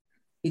pledge.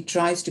 He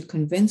tries to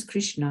convince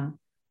Krishna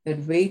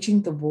that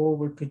waging the war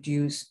will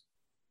produce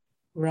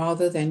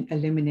rather than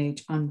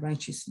eliminate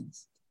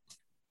unrighteousness.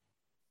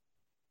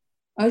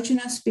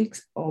 Arjuna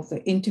speaks of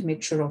the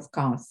intermixture of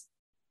castes.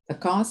 The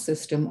caste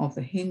system of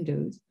the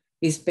Hindus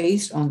is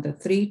based on the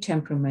three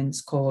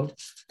temperaments called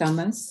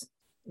tamas,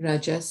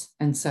 rajas,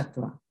 and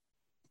sattva.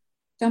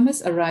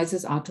 Tamas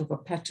arises out of a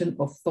pattern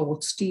of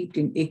thought steeped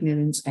in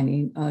ignorance and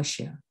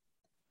inertia.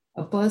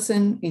 A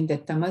person in the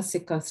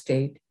tamasika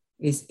state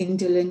is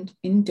indolent,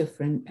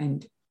 indifferent,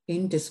 and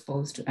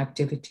indisposed to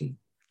activity.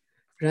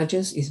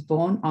 Rajas is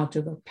born out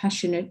of a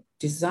passionate,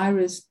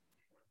 desirous,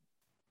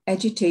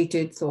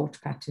 agitated thought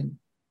pattern.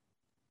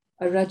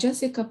 A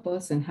Rajasika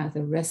person has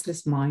a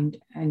restless mind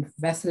and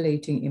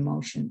vacillating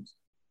emotions.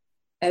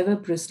 Ever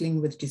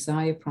bristling with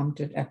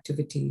desire-prompted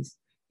activities,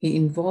 he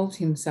involves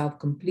himself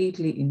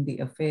completely in the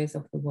affairs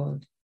of the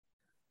world.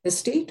 The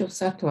state of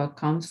sattva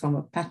comes from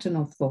a pattern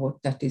of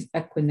thought that is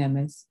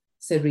equanimous,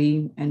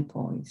 serene, and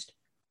poised.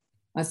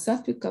 A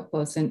sattvika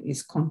person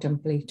is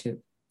contemplative.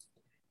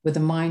 With a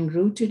mind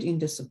rooted in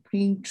the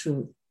supreme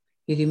truth,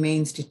 he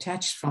remains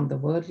detached from the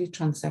worldly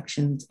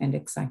transactions and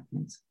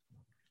excitements.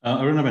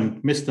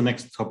 Arunaban, missed the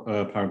next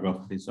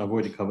paragraph, please. I've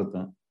already covered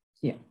that.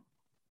 Yeah.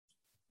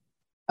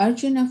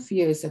 Arjuna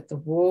fears that the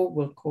war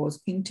will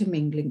cause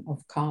intermingling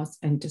of castes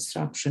and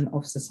disruption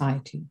of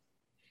society.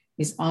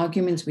 His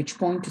arguments which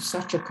point to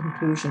such a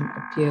conclusion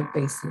appear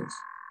baseless.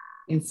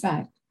 In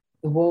fact,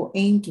 the war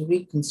aimed to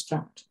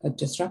reconstruct a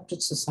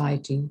disrupted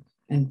society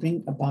and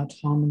bring about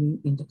harmony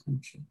in the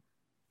country.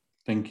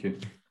 Thank you.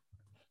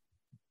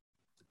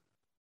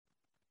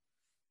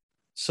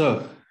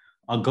 So,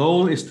 our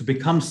goal is to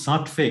become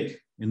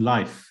sattvic in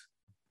life.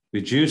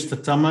 Reduce the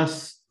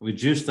tamas,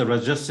 reduce the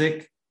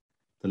rajasic,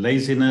 the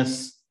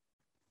laziness,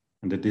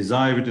 and the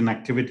desire-ridden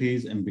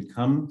activities, and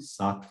become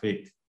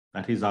sattvic.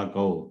 That is our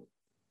goal.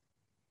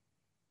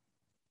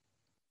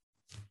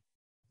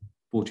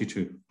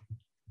 42.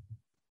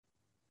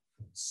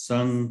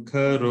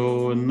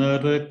 Sankaro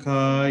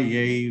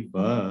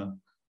narakayeva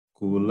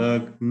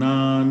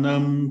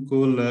kulagnanam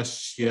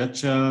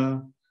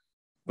kulasyacha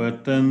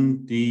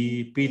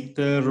patanti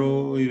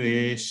pitaro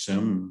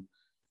resham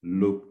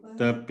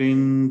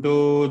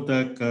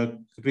luktapindodaka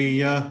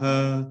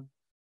kriyaha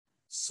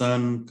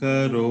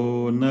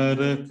sankaro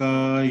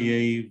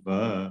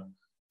narakayeva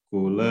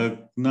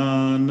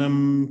kulagnanam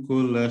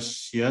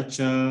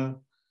kulasyacha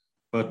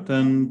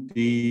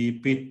patanti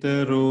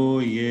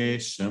pitaro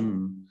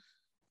yesham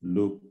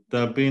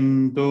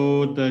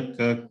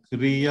luptabindodaka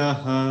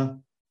kriyaha.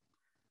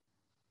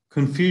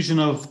 Confusion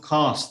of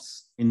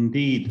castes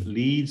indeed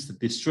leads the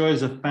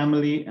destroyers of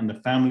family and the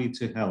family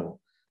to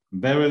hell.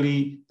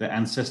 Verily, the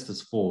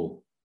ancestors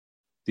fall,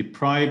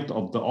 deprived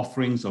of the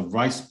offerings of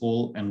rice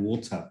ball and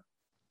water.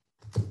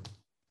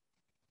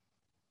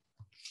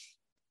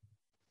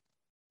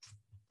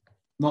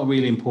 Not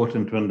really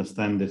important to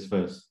understand this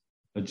verse.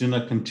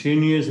 Arjuna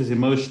continues his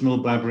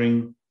emotional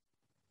blabbering.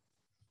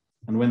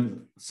 And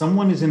when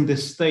someone is in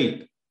this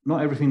state,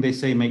 not everything they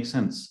say makes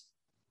sense.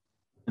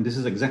 And this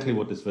is exactly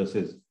what this verse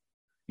is.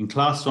 In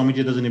class,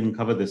 Swamiji doesn't even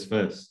cover this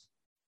verse.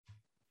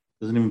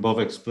 Doesn't even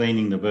bother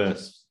explaining the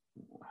verse.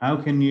 How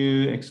can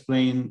you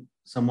explain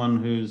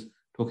someone who's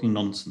talking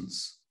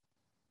nonsense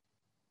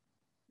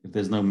if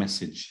there's no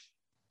message?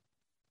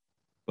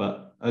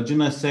 But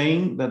Arjuna is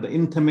saying that the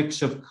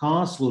intermixture of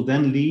castes will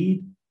then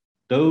lead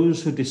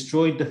those who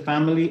destroyed the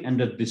family and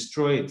that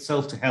destroy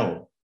itself to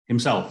hell,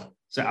 himself.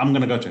 Say, I'm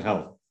going to go to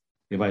hell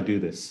if I do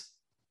this.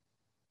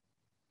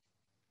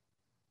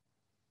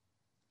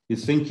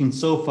 He's thinking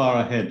so far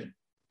ahead.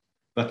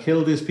 If I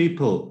kill these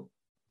people,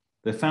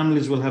 their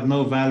families will have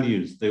no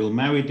values. They will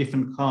marry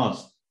different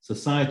castes.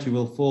 Society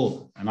will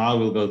fall and I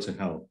will go to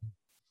hell.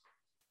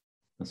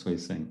 That's what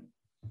he's saying.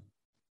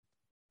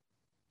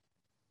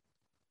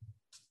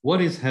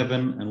 What is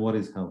heaven and what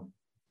is hell?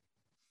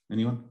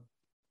 Anyone?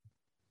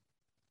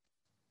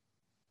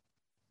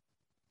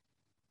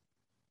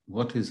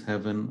 What is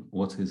heaven?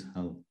 What is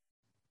hell?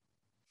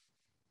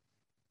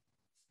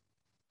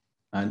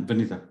 And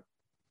Vanita.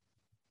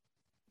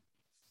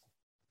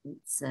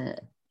 It's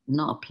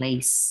not a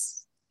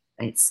place,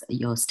 it's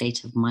your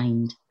state of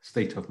mind.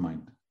 State of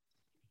mind.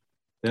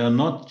 They are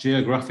not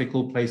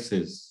geographical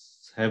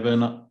places.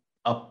 Heaven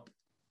up,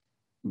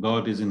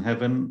 God is in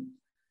heaven,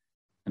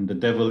 and the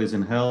devil is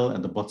in hell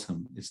at the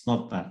bottom. It's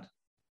not that.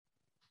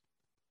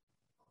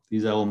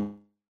 These are all,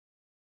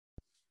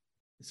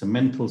 it's a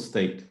mental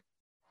state.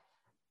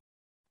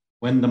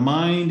 When the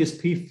mind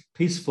is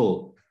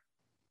peaceful,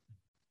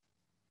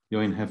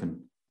 you're in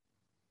heaven.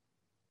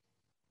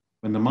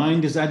 When the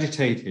mind is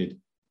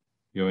agitated,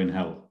 you're in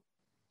hell.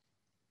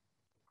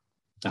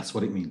 That's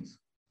what it means.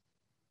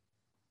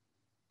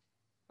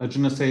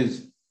 Arjuna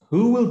says,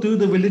 who will do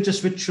the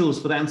religious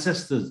rituals for the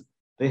ancestors?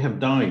 They have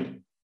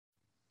died.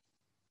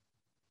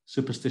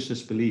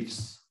 Superstitious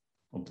beliefs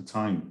of the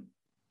time.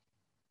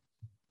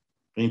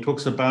 And he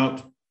talks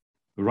about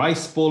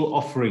rice ball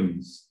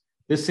offerings.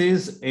 This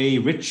is a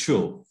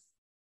ritual,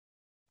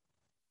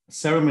 a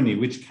ceremony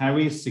which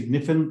carries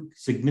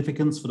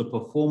significance for the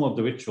performer of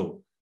the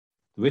ritual.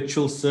 The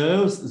ritual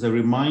serves as a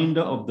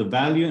reminder of the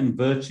value and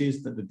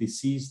virtues that the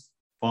deceased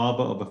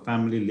father of a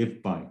family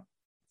lived by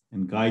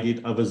and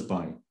guided others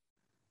by,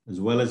 as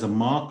well as a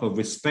mark of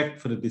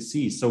respect for the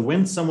deceased. So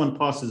when someone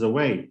passes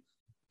away,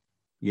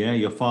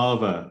 your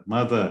father,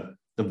 mother,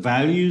 the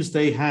values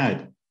they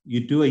had,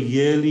 you do a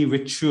yearly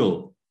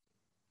ritual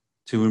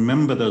to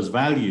remember those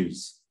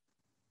values.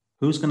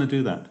 Who's going to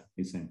do that,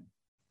 he's saying?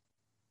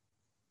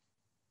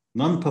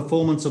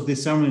 Non-performance of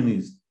these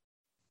ceremonies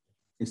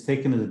is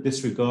taken as a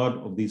disregard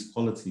of these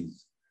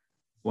qualities.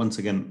 Once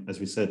again, as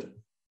we said,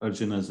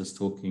 Arjuna is just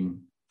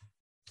talking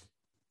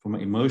from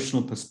an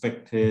emotional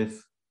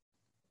perspective.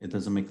 It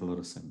doesn't make a lot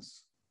of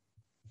sense.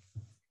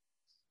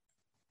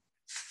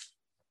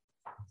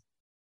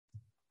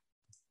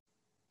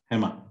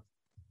 Hema.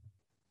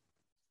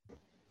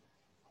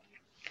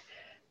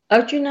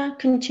 Arjuna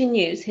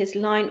continues his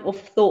line of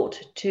thought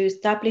to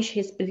establish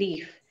his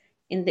belief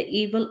in the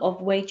evil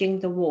of waging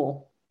the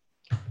war.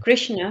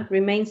 Krishna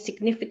remains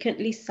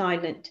significantly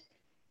silent.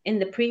 In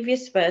the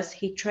previous verse,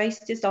 he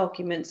traced his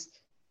arguments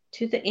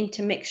to the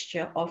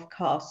intermixture of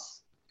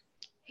castes.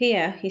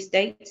 Here, he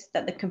states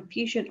that the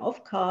confusion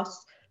of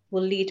castes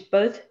will lead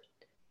both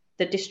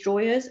the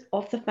destroyers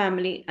of the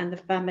family and the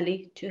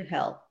family to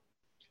hell.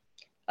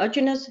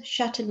 Arjuna's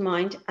shattered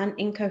mind and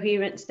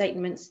incoherent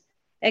statements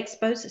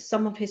expose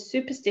some of his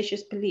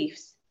superstitious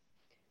beliefs.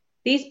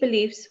 These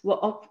beliefs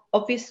were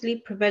obviously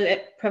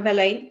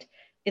prevalent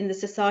in the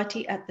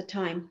society at the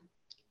time.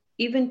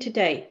 Even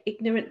today,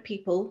 ignorant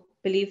people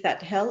believe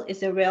that hell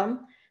is a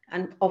realm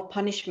of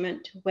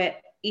punishment where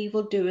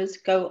evildoers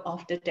go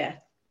after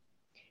death.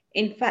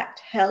 In fact,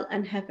 hell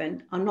and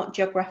heaven are not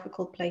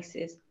geographical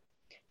places.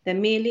 They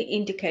merely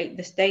indicate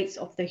the states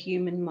of the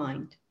human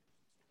mind.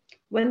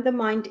 When the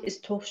mind is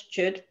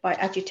tortured by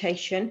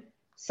agitation,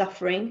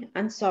 suffering,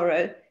 and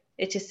sorrow,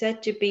 it is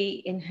said to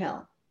be in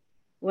hell.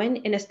 When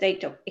in a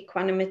state of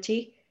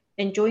equanimity,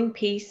 enjoying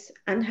peace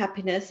and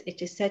happiness,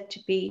 it is said to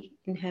be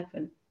in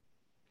heaven.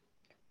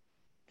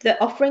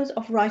 The offerings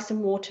of rice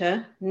and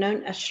water,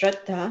 known as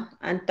Shraddha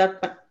and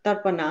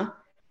Darbana,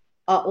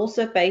 are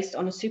also based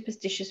on a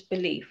superstitious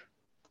belief.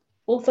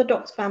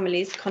 Orthodox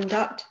families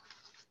conduct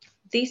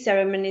these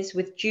ceremonies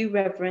with due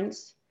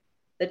reverence.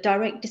 The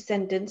direct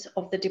descendants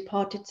of the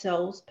departed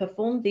souls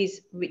perform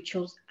these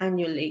rituals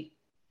annually.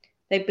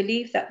 They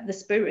believe that the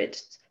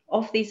spirits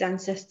of these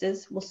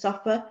ancestors will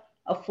suffer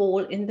a fall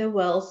in their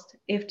worlds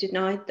if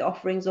denied the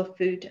offerings of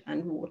food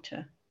and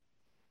water.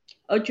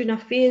 Arjuna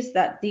fears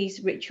that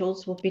these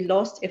rituals will be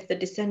lost if the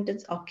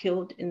descendants are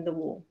killed in the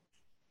war.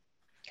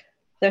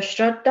 The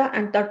Shraddha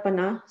and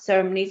Darbana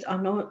ceremonies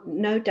are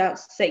no doubt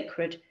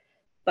sacred,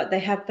 but they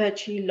have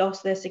virtually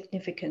lost their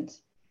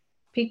significance.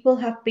 People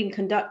have been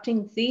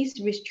conducting these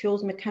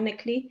rituals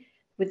mechanically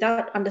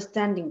without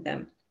understanding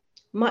them,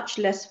 much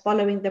less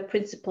following the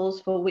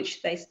principles for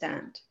which they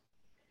stand.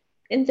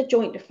 In the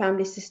joint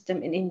family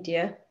system in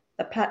India,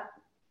 the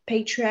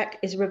patriarch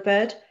is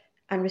revered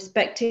and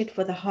respected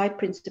for the high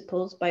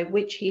principles by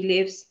which he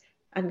lives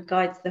and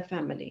guides the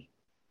family.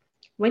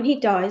 When he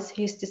dies,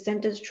 his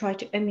descendants try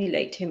to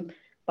emulate him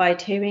by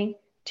adhering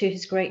to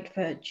his great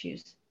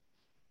virtues.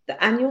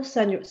 The annual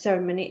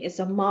ceremony is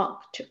a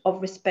mark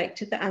of respect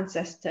to the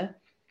ancestor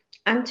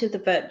and to the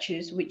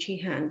virtues which he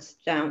hands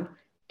down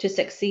to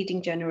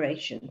succeeding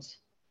generations.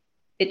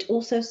 It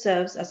also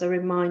serves as a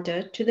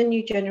reminder to the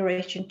new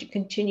generation to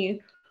continue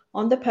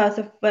on the path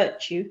of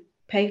virtue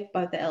paved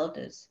by the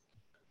elders.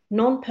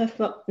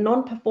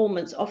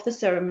 Non-performance of the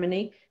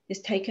ceremony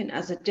is taken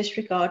as a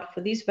disregard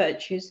for these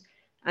virtues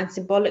and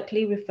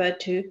symbolically referred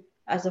to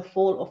as a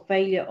fall or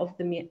failure of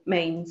the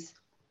mains.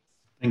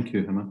 Thank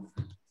you, Hema.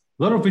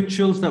 A lot of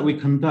rituals that we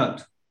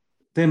conduct,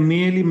 they're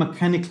merely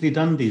mechanically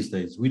done these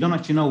days. We don't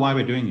actually know why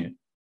we're doing it.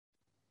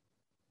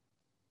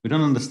 We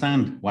don't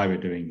understand why we're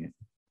doing it.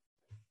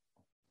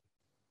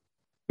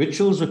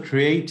 Rituals were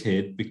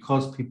created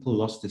because people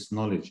lost this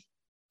knowledge.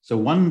 So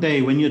one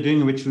day when you're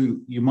doing a ritual,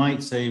 you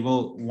might say,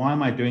 well, why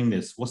am I doing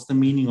this? What's the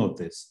meaning of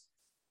this?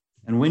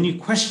 And when you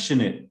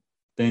question it,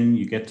 then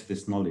you get to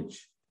this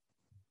knowledge.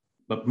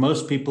 But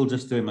most people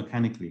just do it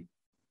mechanically,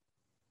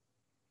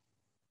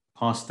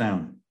 passed down.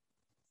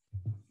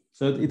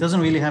 So it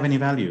doesn't really have any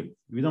value.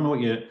 If you don't know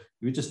what you're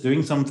just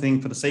doing something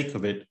for the sake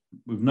of it,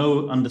 with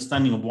no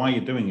understanding of why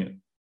you're doing it.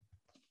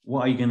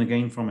 What are you going to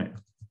gain from it?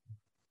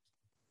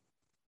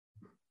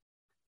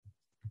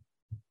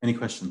 Any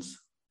questions?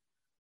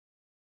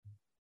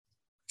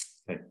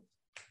 Okay,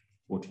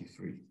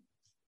 43.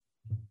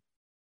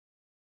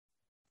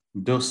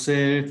 Dose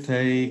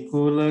te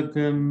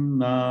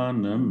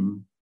kulagananam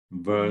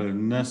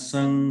varna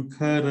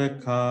sankhara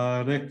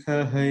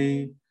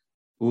karakahai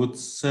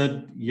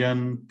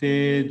utsadyante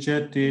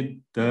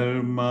jatid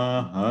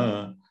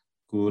dharmaha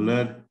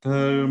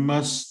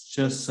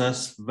kuladharmascha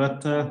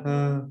sasvataha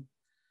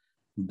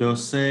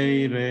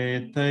dose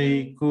re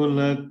te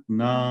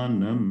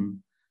kulagnanam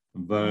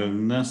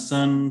varna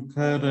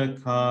sankhara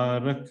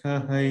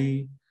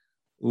karakahai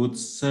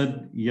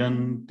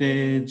utsadyante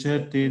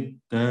jatid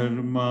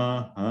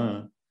dharmaha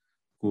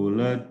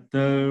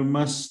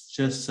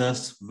kuladharmascha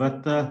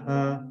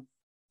sasvataha.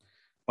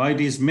 By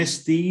these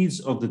misdeeds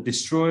of the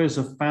destroyers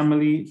of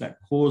family that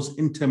cause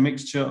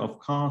intermixture of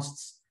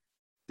castes,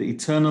 the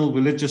eternal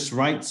religious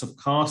rights of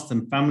caste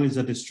and families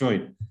are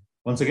destroyed.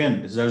 Once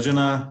again, this is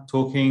Arjuna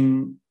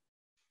talking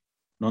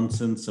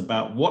nonsense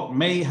about what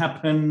may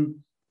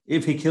happen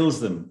if he kills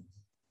them.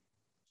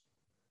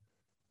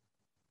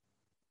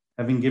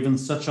 Having given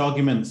such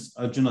arguments,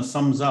 Arjuna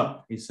sums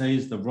up. He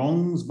says, the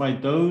wrongs by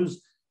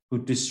those who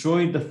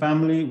destroyed the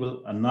family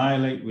will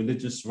annihilate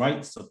religious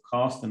rights of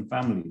caste and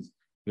families.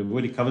 We've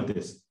already covered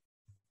this.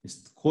 It's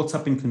caught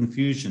up in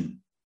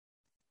confusion.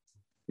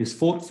 His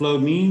thought flow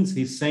means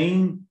he's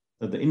saying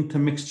that the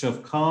intermixture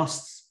of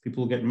castes,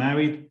 people get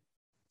married,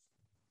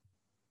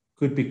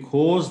 could be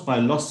caused by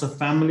loss of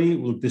family,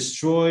 will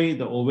destroy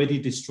the already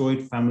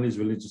destroyed family's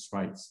religious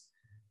rights.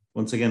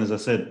 Once again, as I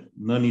said,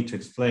 no need to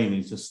explain.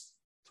 He's just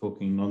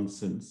talking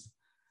nonsense.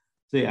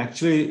 See,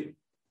 actually,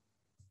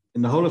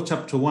 in the whole of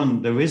chapter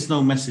 1, there is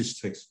no message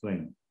to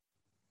explain.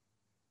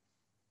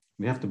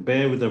 We have to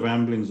bear with the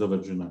ramblings of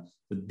Arjuna.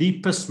 The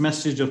deepest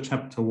message of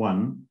chapter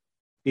 1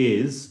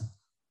 is,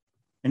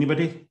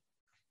 anybody?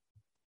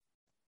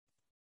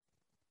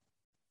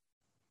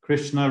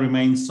 Krishna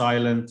remains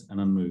silent and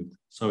unmoved.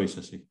 Sorry,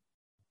 Shashi,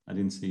 I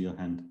didn't see your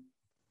hand.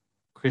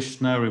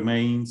 Krishna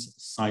remains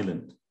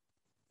silent.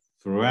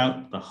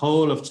 Throughout the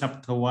whole of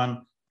chapter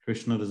 1,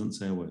 Krishna doesn't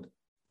say a word.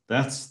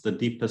 That's the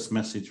deepest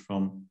message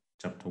from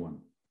chapter 1.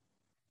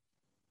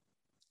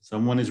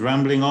 Someone is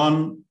rambling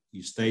on,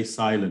 you stay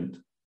silent.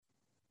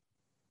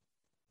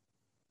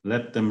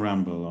 Let them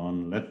ramble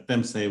on. Let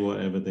them say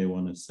whatever they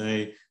want to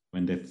say.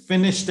 When they've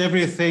finished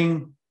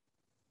everything,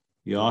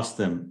 you ask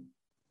them,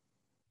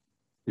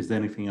 is there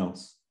anything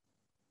else?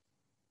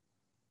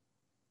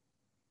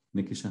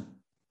 Nikisha?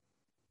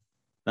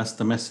 That's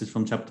the message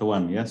from chapter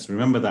 1, yes?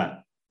 Remember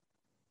that.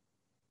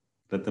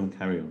 Let them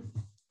carry on.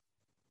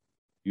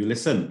 You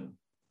listen.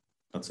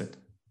 That's it.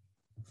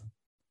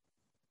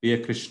 Be a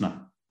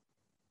Krishna.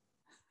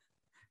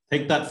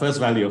 Take that first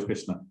value of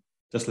Krishna.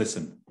 Just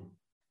listen.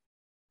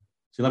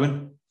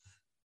 Shilabin?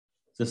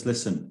 Just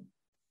listen.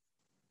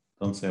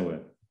 Don't say a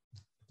word.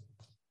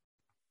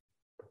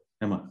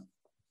 Emma.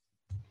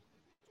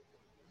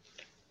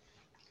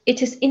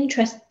 It is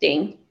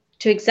interesting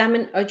to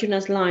examine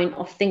Arjuna's line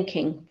of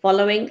thinking.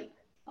 Following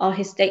are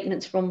his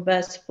statements from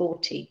verse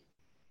 40.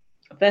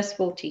 Verse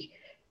 40.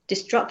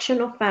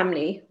 Destruction of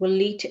family will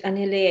lead to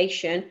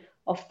annihilation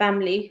of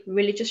family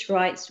religious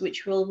rights,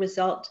 which will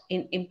result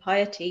in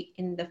impiety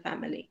in the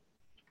family.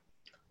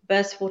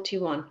 Verse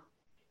 41.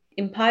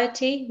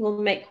 Impiety will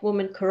make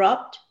woman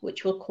corrupt,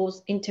 which will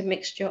cause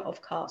intermixture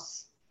of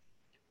castes.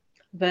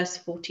 Verse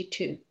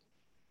 42.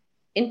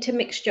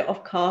 Intermixture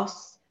of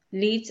castes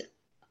leads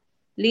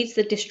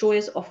the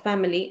destroyers of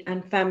family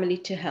and family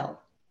to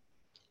hell.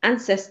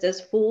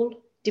 Ancestors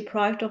fall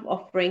deprived of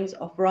offerings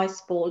of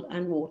rice ball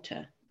and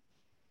water.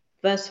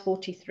 Verse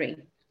 43.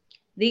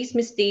 These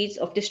misdeeds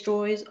of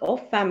destroyers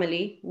of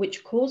family,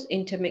 which cause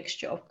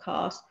intermixture of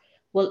castes,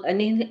 will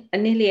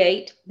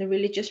annihilate the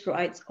religious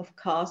rights of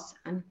castes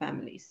and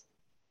families.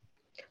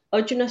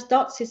 Arjuna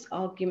starts his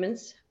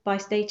arguments by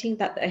stating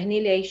that the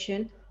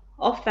annihilation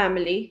of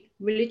family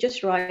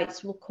religious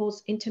rights will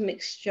cause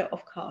intermixture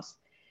of castes.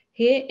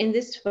 Here in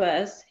this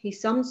verse, he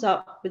sums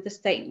up with the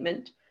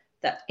statement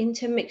that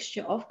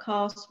intermixture of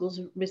castes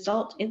will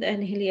result in the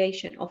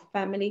annihilation of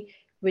family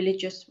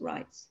religious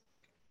rights.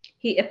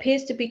 He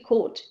appears to be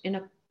caught in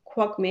a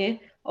quagmire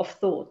of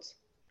thoughts.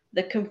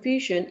 The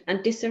confusion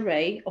and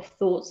disarray of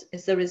thoughts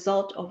is the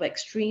result of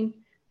extreme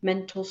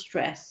mental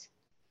stress.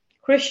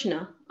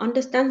 Krishna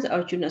understands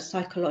Arjuna's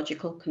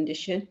psychological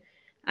condition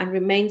and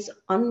remains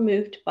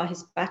unmoved by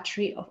his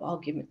battery of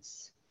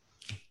arguments.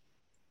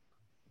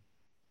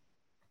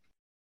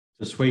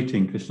 Just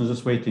waiting. Krishna's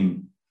just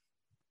waiting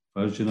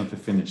for Arjuna to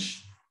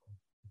finish.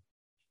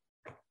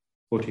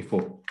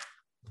 44.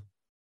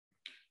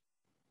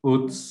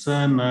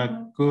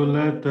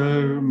 Utsanakula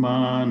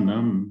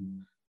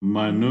dharmanam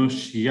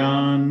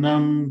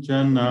manushyanam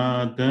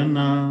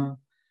janadana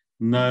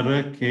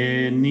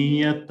narake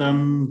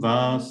niyatam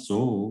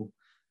vaso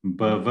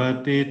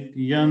bhavatit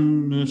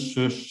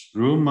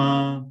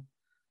yanushruma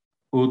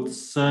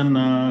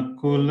utsana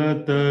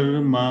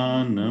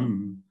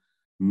kuladharmanam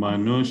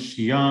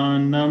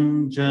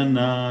manushyanam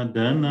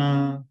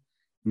janadana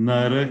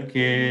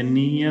narake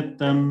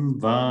niyatam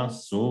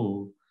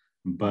vaso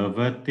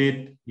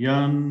bhavatit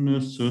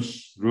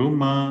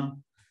yanushruma.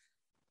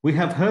 We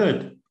have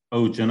heard,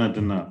 O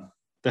Janadana,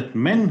 that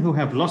men who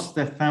have lost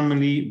their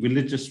family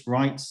religious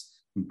rights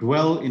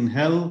dwell in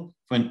hell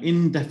for an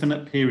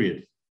indefinite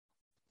period.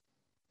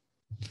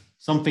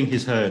 Something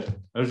he's heard.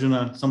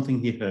 Arjuna,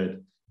 something he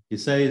heard. He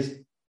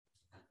says,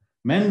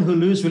 men who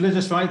lose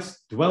religious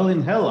rights dwell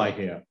in hell, I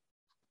hear.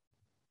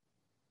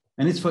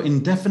 And it's for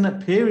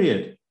indefinite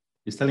period,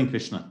 he's telling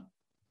Krishna.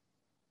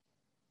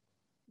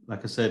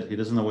 Like I said, he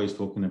doesn't know what he's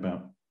talking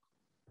about.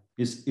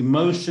 His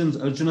emotions,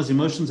 Arjuna's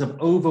emotions have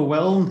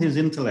overwhelmed his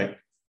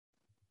intellect,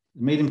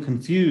 made him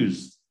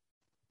confused.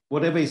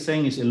 Whatever he's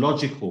saying is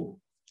illogical.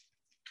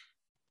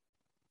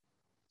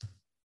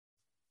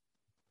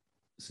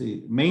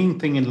 See, main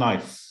thing in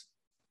life,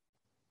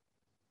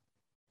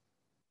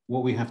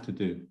 what we have to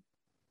do,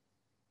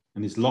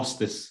 and he's lost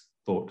this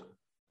thought.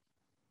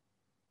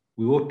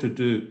 We ought to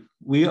do,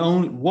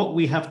 what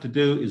we have to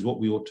do is what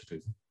we ought to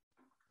do.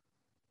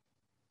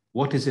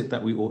 What is it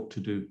that we ought to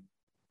do?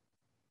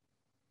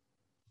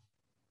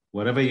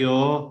 Whatever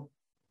your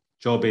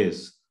job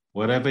is,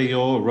 whatever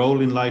your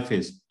role in life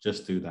is,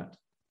 just do that.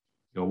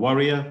 You're a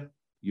warrior,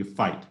 you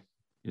fight.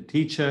 You're a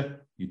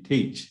teacher, you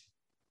teach.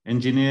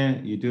 Engineer,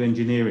 you do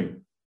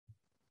engineering.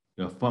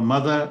 You're a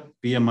mother,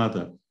 be a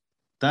mother.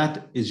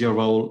 That is your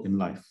role in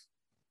life.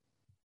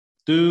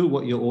 Do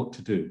what you ought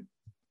to do.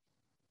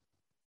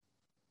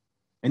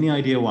 Any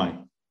idea why?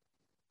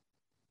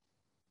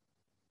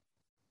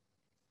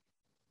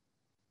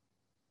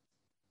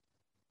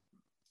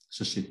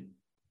 Shashi.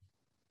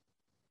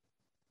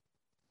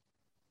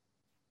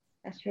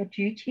 That's your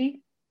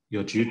duty.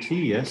 Your duty,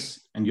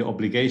 yes, and your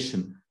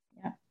obligation.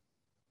 Yeah.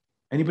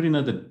 Anybody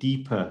know the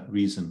deeper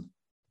reason?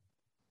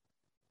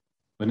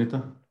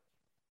 Vanita?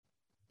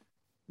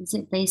 Is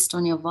it based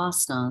on your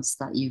vasanas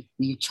that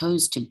you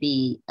chose to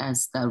be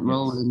as the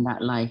role in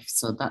that life?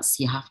 So that's,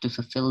 you have to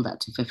fulfill that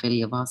to fulfill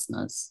your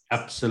vasanas.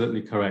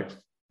 Absolutely correct,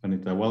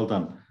 Vanita. Well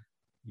done.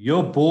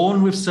 You're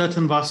born with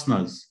certain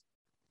vasanas.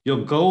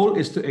 Your goal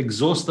is to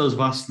exhaust those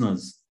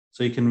vasanas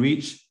so you can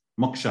reach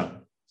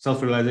moksha,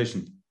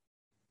 self-realization.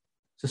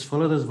 Just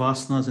follow those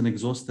vasanas and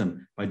exhaust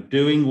them by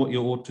doing what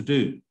you ought to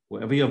do.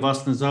 Whatever your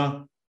vasanas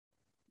are,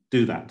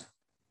 do that.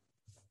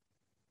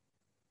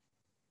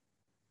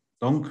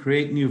 Don't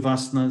create new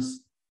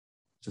vasanas.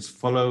 Just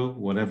follow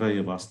whatever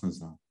your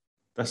vasanas are.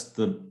 That's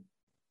the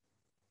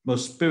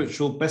most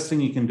spiritual, best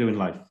thing you can do in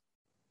life.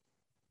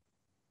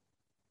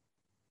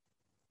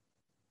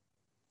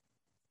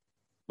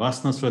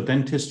 Vasanas for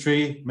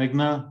dentistry,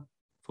 Meghna,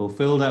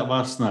 fulfill that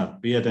vasana.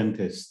 Be a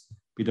dentist.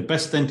 Be the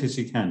best dentist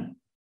you can.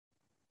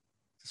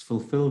 Just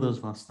fulfill those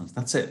vasanas.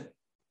 That's it.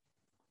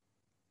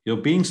 You're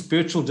being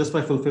spiritual just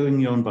by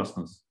fulfilling your own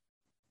vasanas.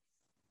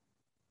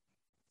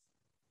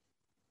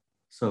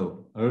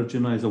 So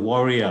Arjuna is a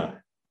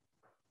warrior.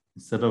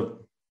 Instead of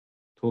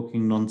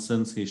talking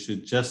nonsense, he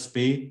should just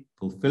be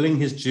fulfilling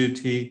his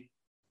duty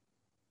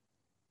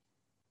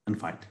and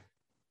fight.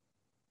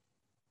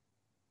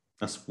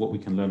 That's what we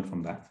can learn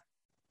from that.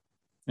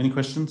 Any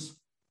questions?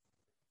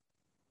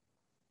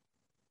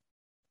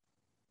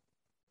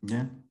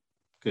 Yeah,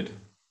 good.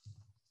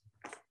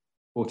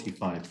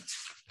 45.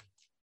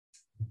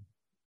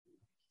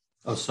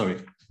 Oh, sorry.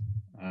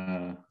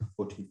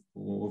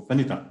 44.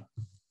 Vanita.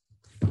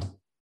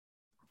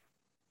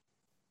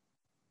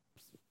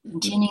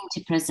 Continuing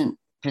to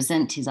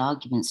present his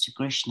arguments to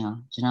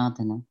Krishna,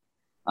 Janardana,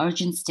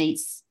 Arjuna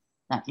states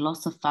that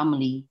loss of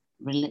family,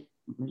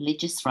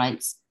 religious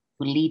rights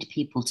will lead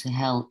people to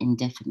hell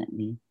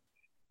indefinitely.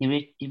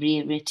 He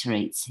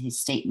reiterates his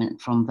statement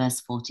from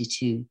verse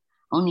 42,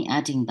 only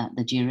adding that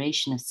the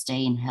duration of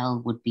stay in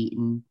hell would be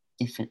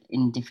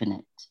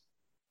indefinite.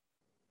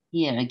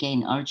 Here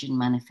again, Arjuna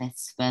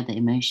manifests further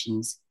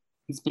emotions.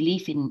 His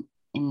belief in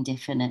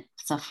indefinite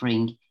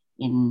suffering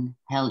in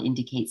hell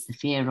indicates the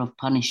fear of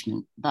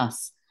punishment.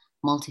 Thus,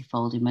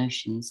 multifold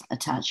emotions,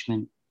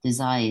 attachment,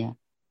 desire,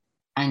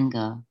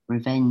 anger,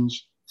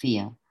 revenge,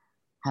 fear,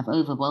 have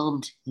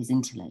overwhelmed his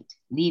intellect,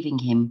 leaving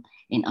him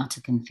in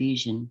utter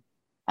confusion.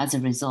 As a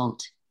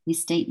result,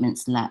 his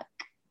statements lack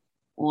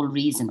all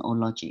reason or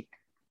logic.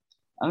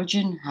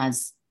 Arjuna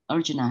has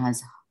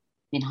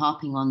been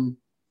harping on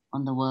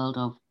the world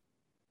of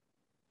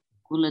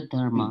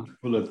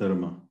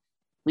Kuladharma,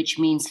 which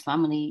means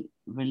family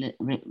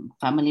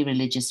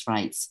religious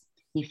rights.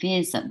 He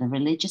fears that the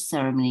religious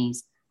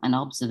ceremonies and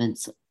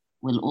observance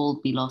will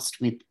all be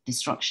lost with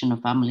destruction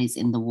of families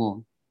in the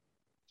war.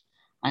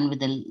 And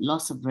with the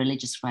loss of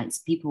religious rights,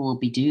 people will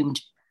be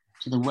doomed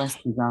to the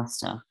worst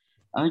disaster.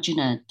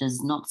 Arjuna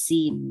does not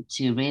seem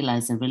to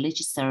realize that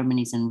religious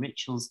ceremonies and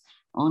rituals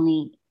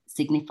only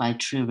signify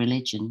true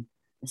religion.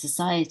 The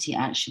society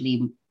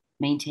actually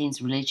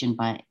maintains religion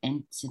by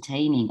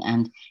entertaining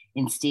and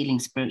instilling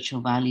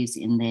spiritual values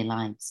in their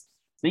lives.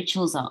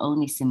 Rituals are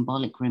only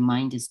symbolic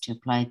reminders to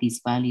apply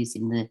these values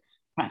in the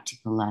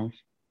practical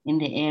life. In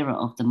the era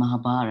of the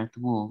Mahabharata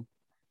war,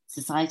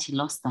 society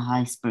lost the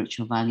high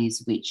spiritual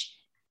values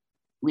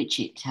which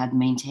it had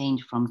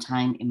maintained from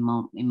time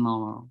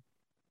immemorial.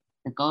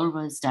 The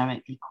Kauravas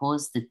directly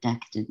caused the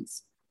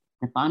decadence.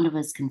 The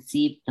Pandavas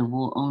conceived the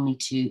war only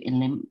to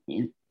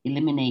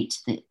eliminate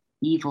the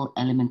evil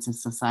elements of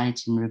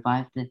society and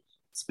revive the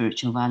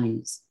spiritual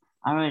values.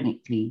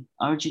 Ironically,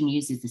 Arjuna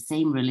uses the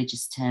same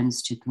religious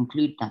terms to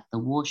conclude that the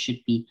war should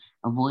be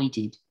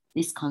avoided.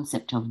 This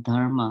concept of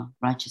dharma,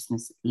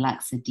 righteousness,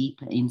 lacks a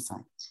deeper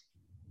insight.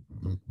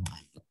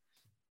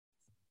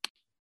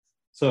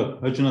 So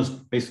Arjuna's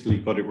basically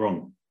got it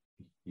wrong.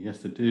 He has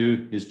to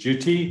do his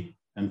duty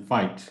and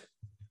fight.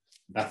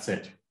 That's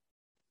it.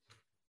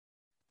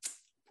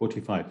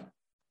 45.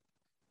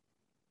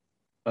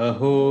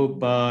 Aho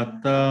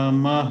bata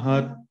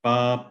mahat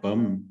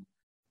papam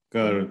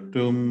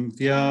kartum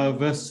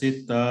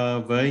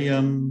vyavasita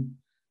vayam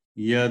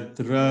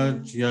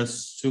yadrajas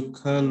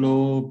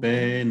sukhalo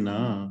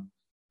bena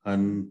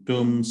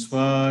hantum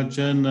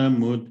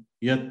swajanamud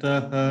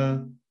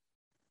yataha.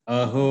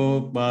 Aho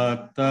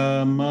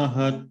bata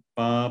mahat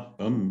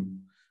papam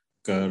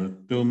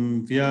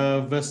kartum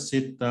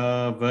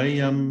vyavasita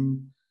vayam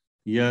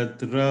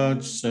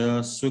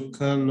yadraja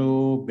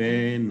sukhalo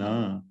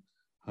bena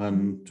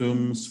hantum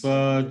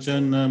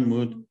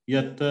swajanamud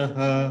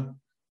yataha.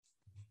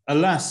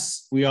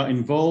 Alas, we are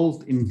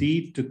involved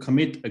indeed to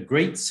commit a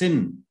great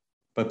sin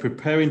by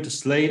preparing to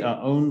slay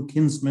our own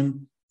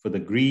kinsmen for the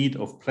greed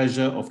of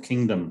pleasure of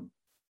kingdom.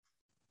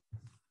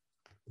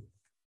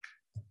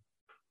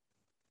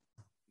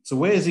 So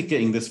where is he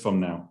getting this from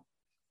now?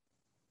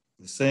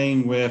 He's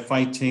saying we're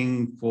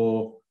fighting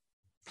for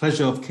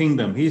pleasure of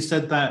kingdom. He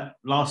said that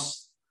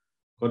last,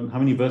 God, how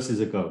many verses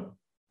ago?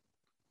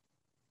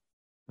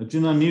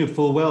 Arjuna knew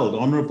full well the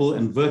honorable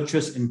and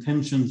virtuous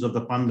intentions of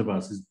the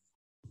Pandavas,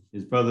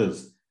 his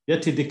brothers.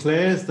 Yet he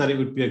declares that it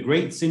would be a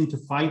great sin to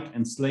fight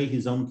and slay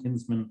his own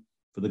kinsmen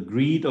for the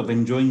greed of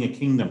enjoying a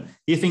kingdom.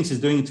 He thinks he's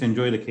doing it to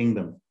enjoy the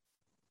kingdom.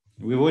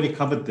 We've already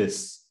covered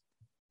this.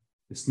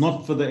 It's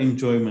not for the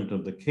enjoyment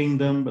of the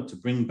kingdom, but to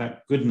bring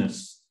back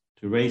goodness,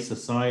 to raise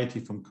society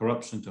from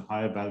corruption to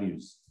higher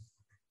values.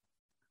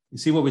 You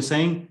see what we're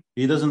saying?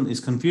 He's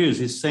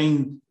confused. He's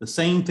saying the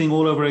same thing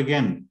all over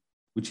again,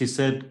 which he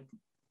said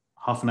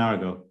half an hour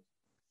ago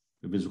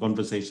with his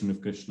conversation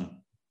with Krishna.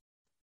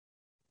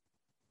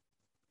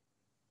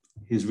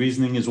 His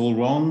reasoning is all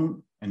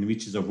wrong and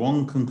reaches a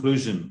wrong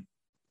conclusion.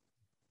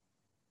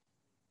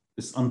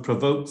 This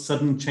unprovoked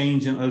sudden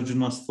change in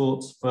Arjuna's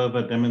thoughts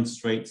further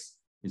demonstrates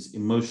his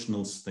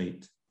emotional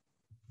state.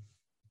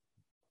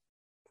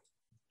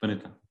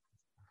 Vanita.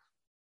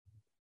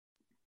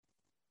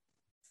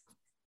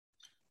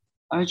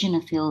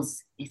 Arjuna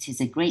feels it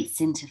is a great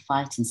sin to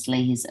fight and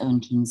slay his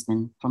own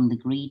kinsmen from the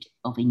greed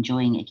of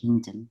enjoying a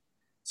kingdom.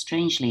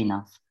 Strangely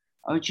enough,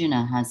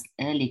 Arjuna has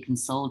earlier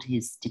consoled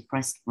his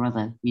depressed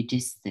brother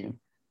Yudhishthira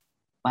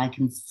by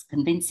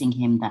convincing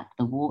him that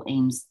the war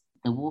aims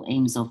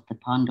of the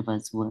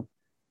Pandavas were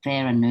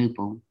fair and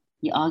noble.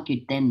 He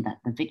argued then that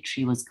the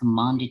victory was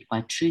commanded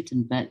by truth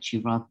and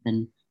virtue rather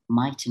than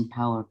might and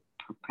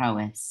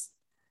prowess.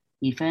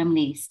 He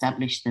firmly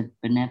established the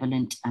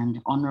benevolent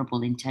and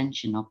honorable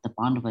intention of the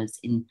Pandavas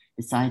in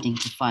deciding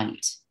to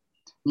fight.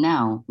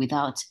 Now,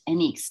 without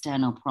any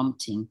external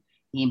prompting,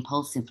 he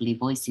impulsively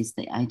voices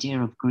the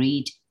idea of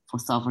greed for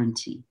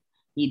sovereignty.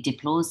 He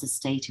deplores the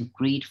state of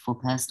greed for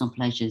personal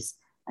pleasures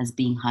as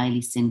being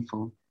highly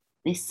sinful.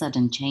 This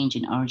sudden change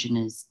in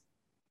Arjuna's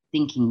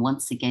thinking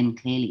once again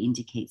clearly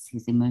indicates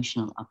his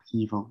emotional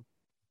upheaval.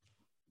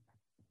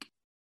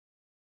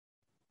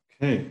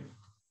 Okay.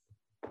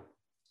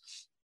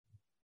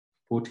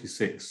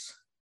 46.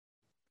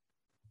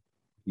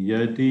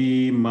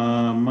 Yadi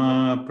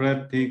mama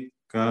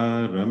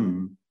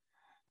pratikaram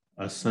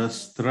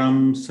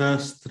asastram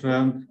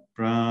sastram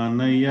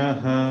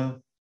pranayaha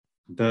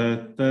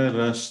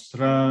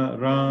datarastra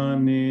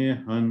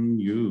rane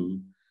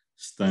hanyu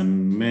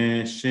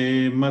stanme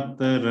she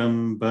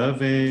mataram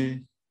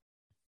bhave.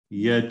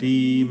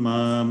 Yadi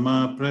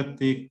mama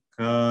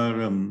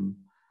pratikaram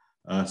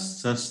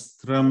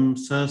asastram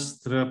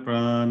sastra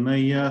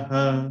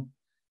pranayaha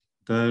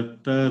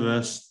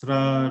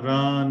tatarastra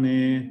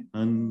rane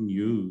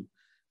hanyu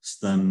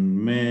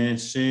stanme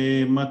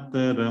she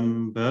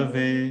mataram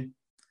bhave.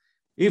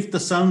 If the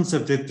sons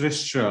of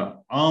Dhritarashtra,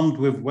 armed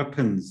with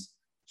weapons,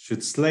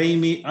 should slay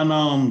me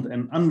unarmed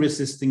and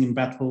unresisting in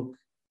battle,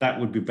 that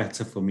would be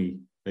better for me.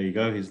 There you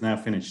go, he's now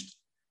finished.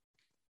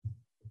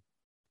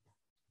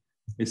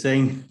 He's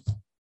saying,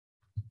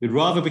 we'd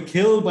rather be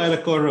killed by the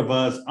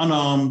Kauravas,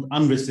 unarmed,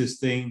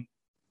 unresisting,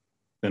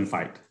 than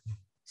fight.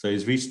 So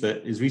he's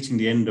reaching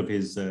the end of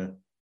his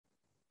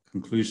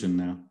conclusion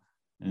now.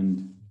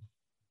 And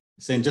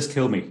he's saying, just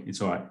kill me,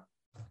 it's all right.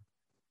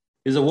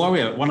 He's a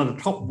warrior, one of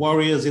the top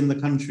warriors in the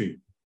country.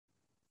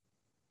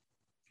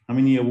 How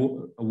many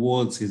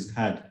awards he's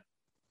had?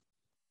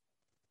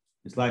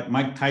 It's like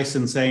Mike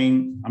Tyson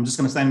saying, I'm just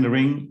going to stand in the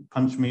ring,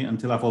 punch me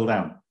until I fall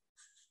down.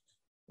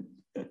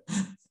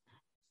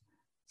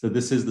 So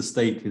this is the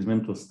state, his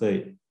mental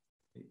state.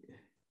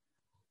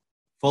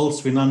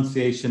 False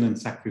renunciation and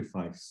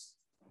sacrifice.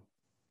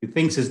 He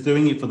thinks he's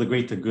doing it for the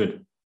greater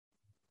good.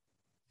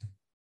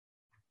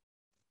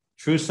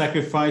 True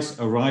sacrifice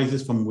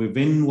arises from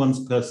within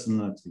one's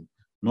personality,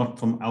 not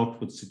from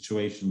outward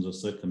situations or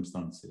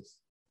circumstances.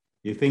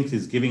 He thinks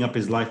he's giving up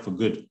his life for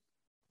good.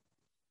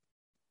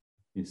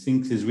 He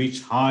thinks he's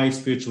reached high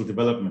spiritual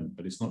development,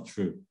 but it's not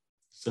true.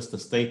 It's just a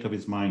state of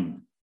his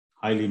mind,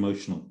 highly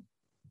emotional.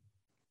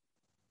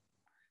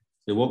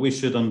 So what we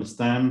should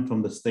understand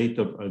from the state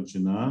of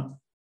Arjuna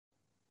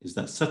is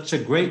that such a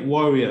great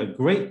warrior, a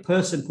great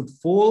person could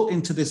fall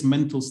into this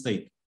mental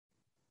state.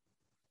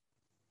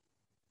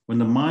 When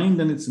the mind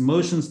and its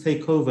emotions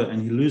take over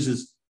and he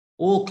loses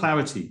all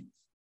clarity,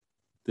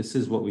 this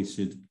is what we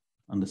should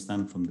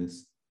understand from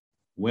this.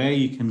 Where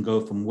you can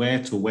go from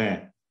where to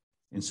where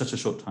in such a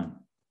short time.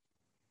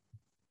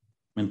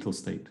 Mental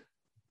state.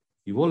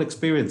 You've all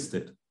experienced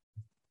it. It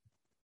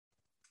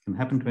can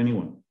happen to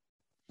anyone.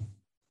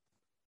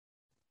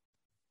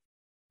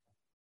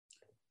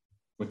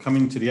 We're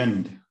coming to the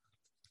end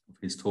of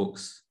his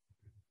talks.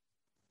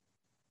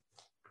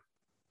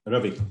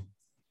 Ravi.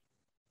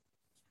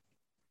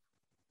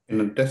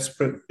 In a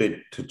desperate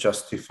bid to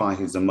justify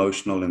his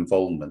emotional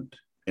involvement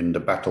in the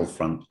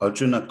battlefront,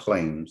 Arjuna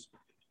claims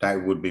that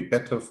it would be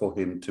better for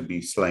him to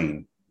be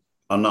slain,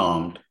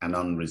 unarmed and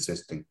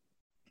unresisting.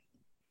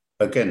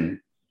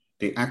 Again,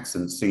 the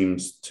accent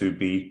seems to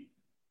be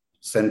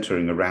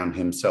centering around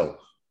himself.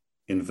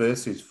 In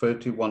verses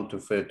 31 to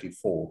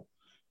 34,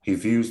 he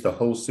views the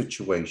whole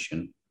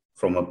situation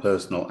from a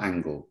personal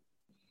angle.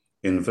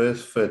 In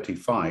verse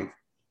 35,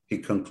 he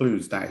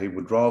concludes that he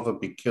would rather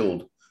be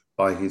killed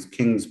by his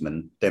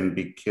kinsmen than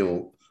he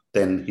kill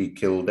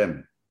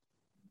them.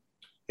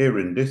 Here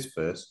in this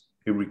verse,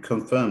 he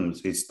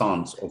reconfirms his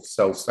stance of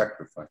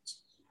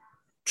self-sacrifice.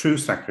 True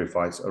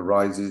sacrifice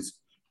arises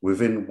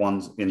within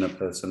one's inner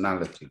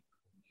personality,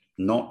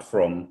 not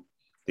from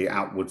the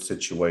outward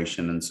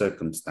situation and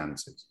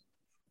circumstances.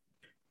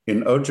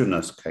 In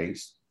Arjuna's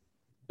case,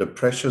 the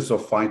pressures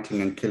of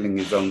fighting and killing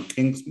his own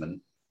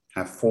kinsmen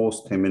have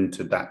forced him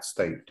into that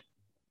state.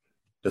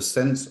 The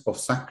sense of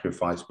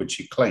sacrifice which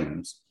he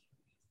claims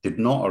did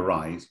not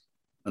arise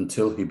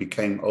until he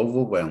became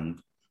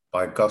overwhelmed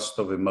by a gust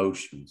of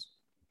emotions,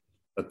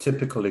 a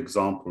typical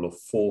example of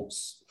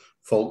false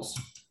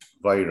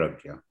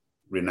vairagya,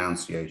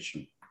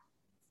 renunciation.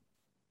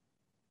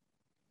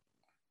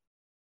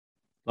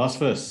 Last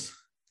verse.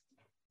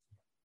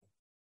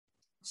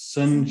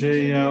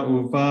 Sanjaya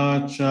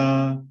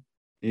uvacha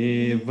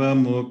eva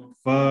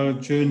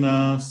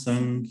mukvarjuna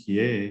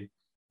sankhye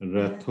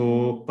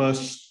ratho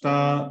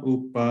pashta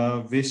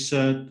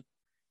upavishat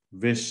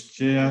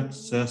vishya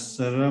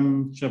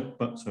sasaram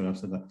chapa. Sorry, I've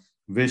said that.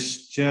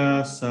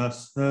 Vishya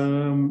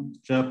sasaram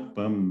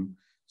chapam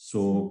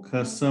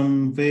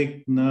sokhasam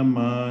vigna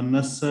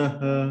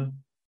manasaha.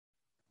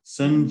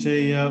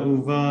 Sanjaya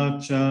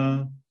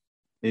uvacha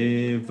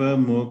eva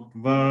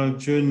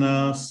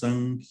mukvarjuna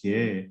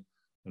sankhye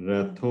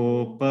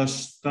ratho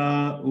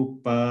pashta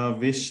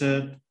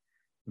upavishat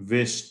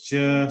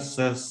vishya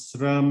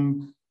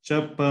sasram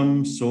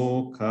chapam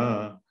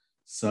sokha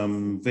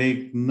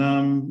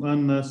samvignam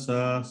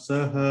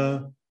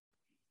manasasaha.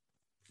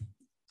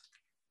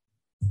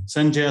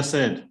 Sanjaya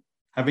said,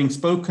 having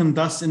spoken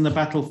thus in the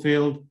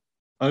battlefield,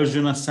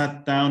 Arjuna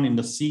sat down in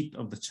the seat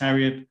of the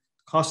chariot,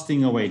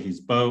 casting away his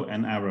bow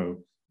and arrow,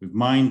 with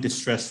mind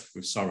distressed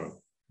with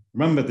sorrow.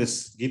 Remember,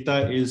 this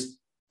Gita is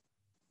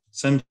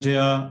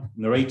Sanjaya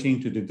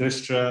narrating to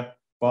Yudhishthira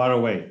far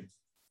away.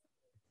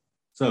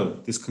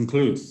 So this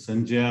concludes.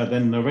 Sanjaya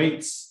then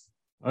narrates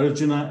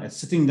Arjuna as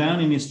sitting down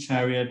in his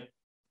chariot,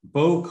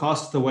 bow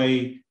cast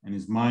away, and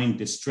his mind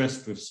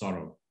distressed with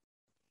sorrow.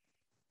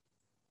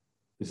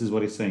 This is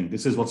what he's saying.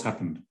 This is what's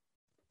happened.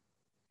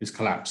 He's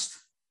collapsed.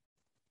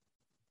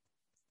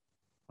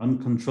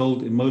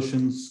 Uncontrolled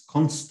emotions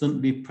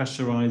constantly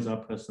pressurize our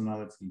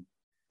personality,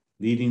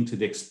 leading to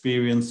the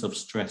experience of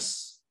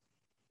stress.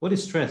 What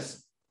is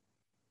stress?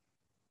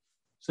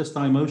 It's just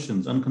our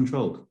emotions,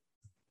 uncontrolled.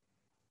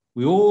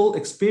 We all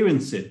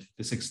experience it,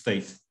 this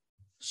state.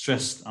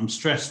 Stressed, I'm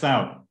stressed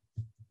out.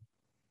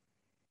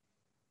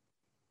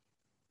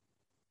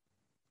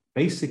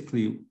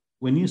 Basically,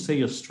 when you say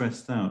you're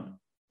stressed out,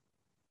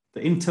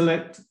 the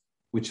intellect,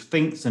 which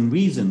thinks and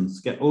reasons,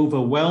 get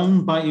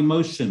overwhelmed by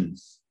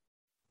emotions.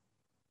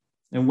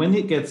 And when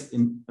it gets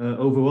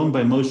overwhelmed by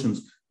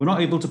emotions, we're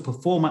not able to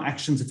perform our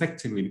actions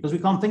effectively because we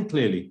can't think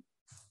clearly.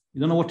 You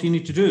don't know what you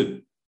need to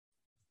do.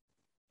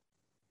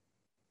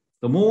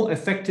 The more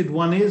affected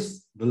one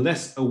is, the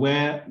less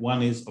aware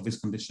one is of his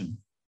condition.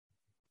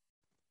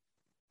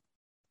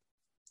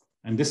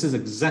 And this is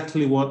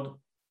exactly what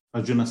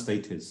Arjuna's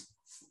state is.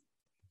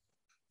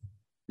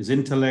 His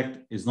intellect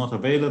is not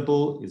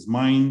available, his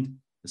mind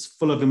is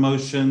full of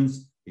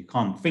emotions, he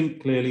can't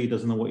think clearly, he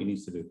doesn't know what he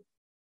needs to do.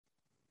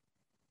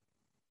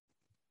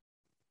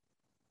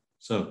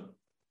 So,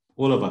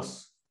 All of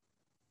us,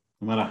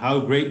 no matter how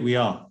great we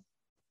are,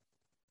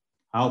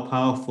 how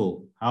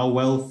powerful, how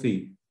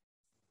wealthy,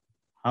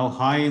 how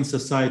high in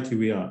society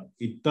we are,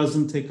 it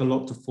doesn't take a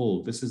lot to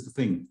fall. This is the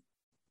thing.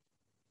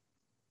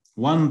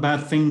 One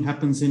bad thing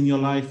happens in your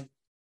life,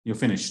 you're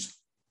finished.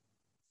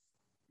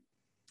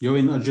 You're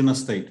in Arjuna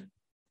state.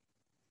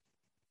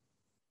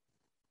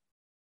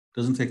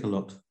 Doesn't take a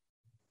lot.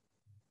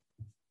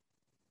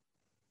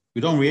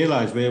 We don't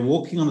realize we're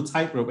walking on a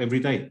tightrope every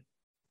day.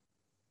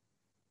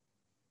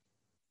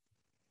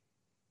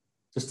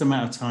 Just a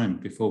matter of time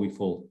before we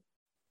fall.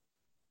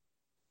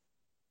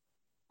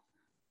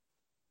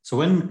 So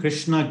when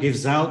Krishna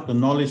gives out the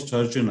knowledge to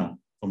Arjuna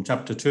from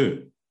chapter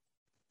 2,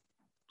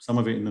 some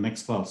of it in the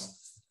next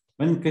class,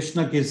 when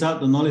Krishna gives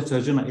out the knowledge to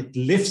Arjuna, it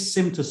lifts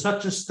him to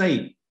such a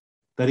state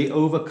that he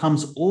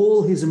overcomes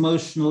all his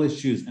emotional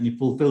issues and he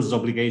fulfills his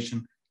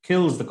obligation,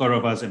 kills the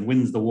Kauravas and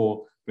wins the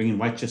war, bringing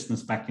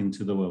righteousness back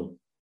into the world.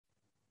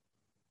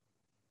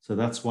 So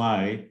that's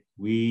why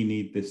we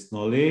need this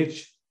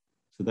knowledge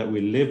so that we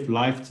live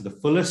life to the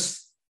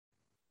fullest.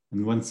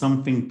 And when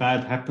something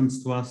bad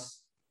happens to us,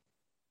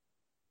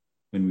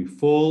 when we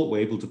fall, we're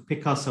able to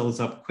pick ourselves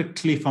up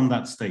quickly from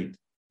that state.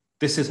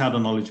 This is how the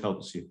knowledge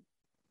helps you.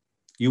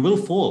 You will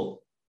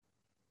fall,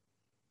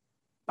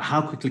 but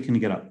how quickly can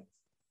you get up?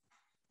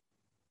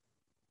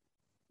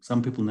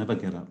 Some people never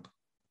get up.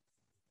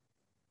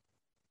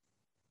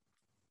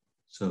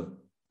 So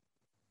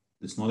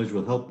this knowledge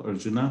will help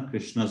Arjuna.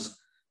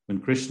 When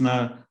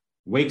Krishna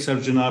wakes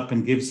Arjuna up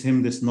and gives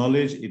him this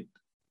knowledge, it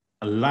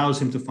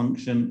allows him to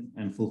function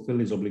and fulfill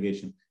his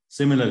obligation.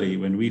 Similarly,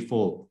 when we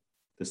fall,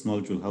 this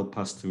knowledge will help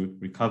us to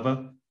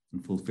recover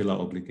and fulfill our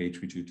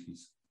obligatory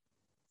duties.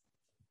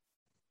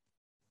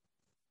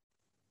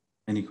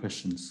 Any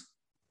questions?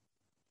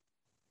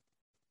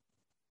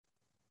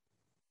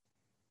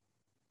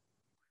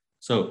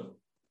 So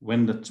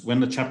when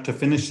the chapter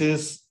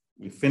finishes,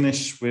 we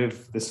finish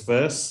with this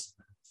verse,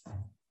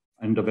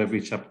 end of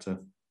every chapter.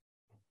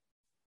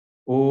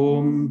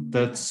 Om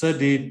Tat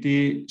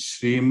Saditi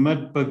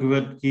Srimad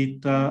Bhagavad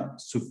Gita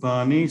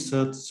Supani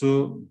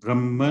Satsu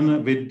Brahmana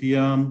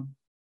Vidyam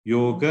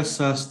Yoga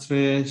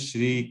Sastre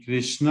Shri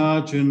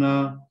Krishna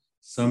Juna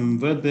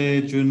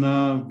Samvade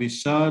Juna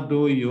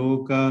Vishado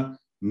Yoga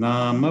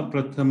Nama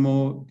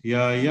Prathamo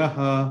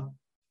Dhyayaha,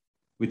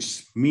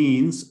 which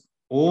means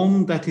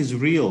Om that is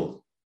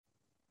real.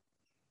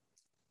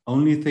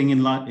 Only thing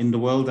in the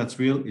world that's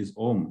real is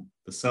Om,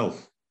 the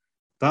self.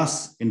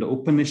 Thus, in the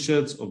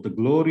Upanishads of the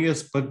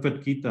glorious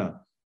Bhagavad Gita,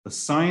 the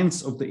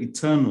science of the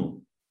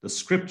eternal, the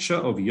scripture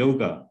of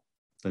yoga,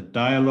 the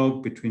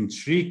dialogue between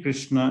Sri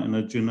Krishna and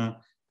Arjuna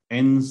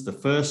ends the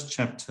first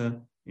chapter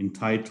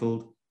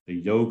entitled The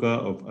Yoga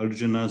of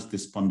Arjuna's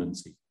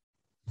Despondency.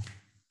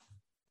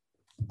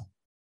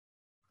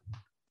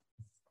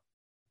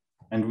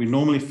 And we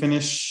normally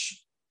finish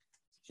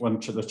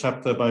the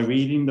chapter by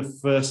reading the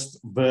first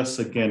verse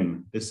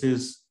again. This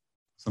is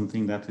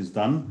something that is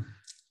done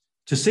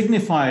to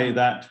signify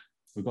that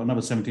we've got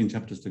another 17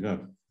 chapters to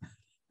go.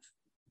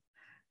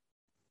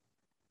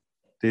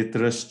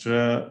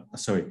 Dhritarashtra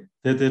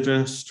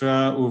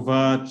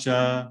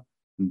uvacha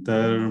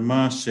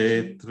dharma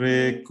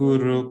kshetre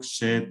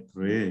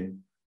kurukshetre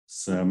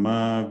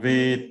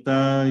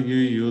samaveta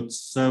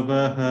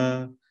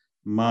yuyutsavaha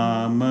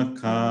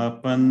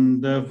mamaka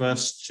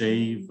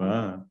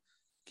pandavaschaiva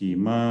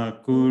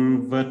kima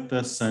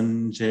kurvata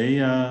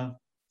sanjaya.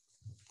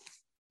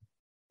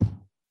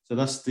 So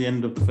that's the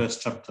end of the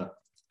first chapter.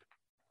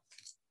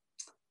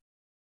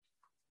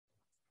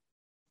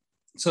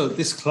 So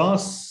this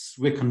class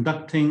we're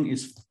conducting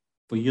is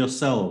for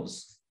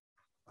yourselves.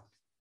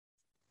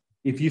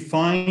 If you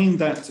find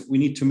that we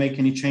need to make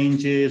any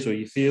changes, or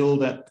you feel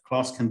that the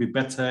class can be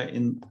better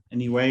in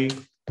any way,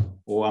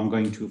 or I'm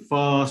going too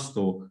fast,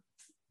 or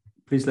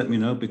please let me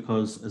know,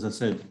 because as I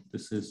said,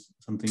 this is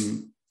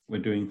something we're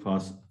doing for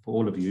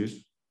all of you.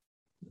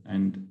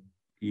 And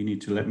you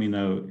need to let me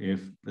know if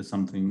there's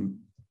something,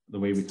 the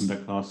way we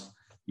conduct class,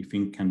 you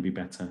think can be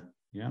better.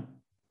 Yeah?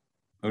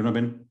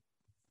 Arunabin,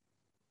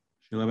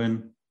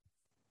 Shilabin,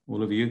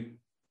 all of you.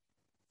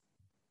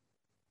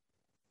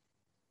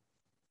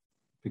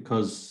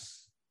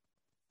 Because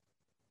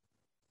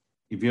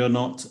if you're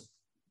not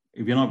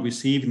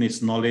receiving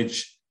this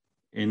knowledge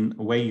in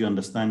a way you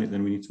understand it,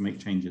 then we need to make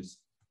changes.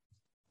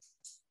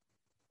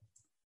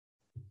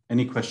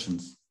 Any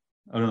questions?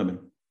 Arunabin.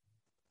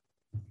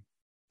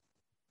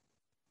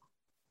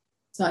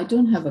 So I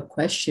don't have a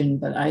question,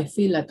 but I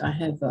feel like I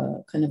have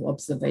a kind of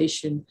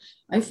observation.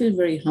 I feel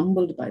very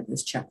humbled by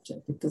this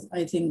chapter, because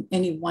I think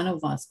any one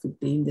of us could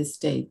be in this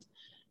state,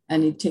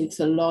 and it takes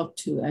a lot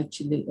to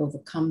actually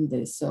overcome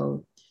this.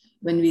 So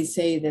when we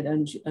say that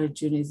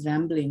Arjuna is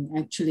rambling,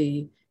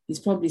 actually he's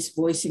probably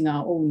voicing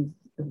our own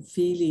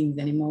feelings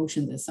and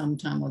emotions at some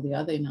time or the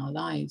other in our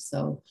lives.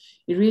 So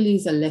it really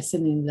is a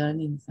lesson in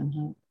learning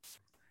somehow.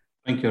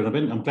 Thank you,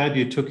 Robin. I'm glad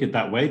you took it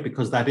that way,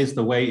 because that is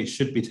the way it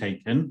should be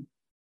taken.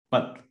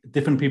 But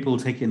different people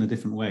take it in a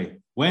different way.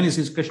 When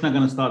is Krishna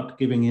going to start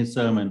giving his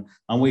sermon?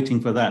 I'm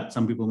waiting for that.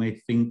 Some people may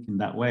think in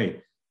that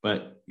way.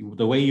 but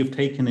the way you've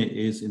taken it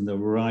is in the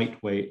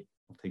right way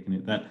of taking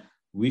it, that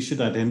we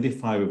should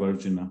identify with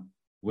Arjuna.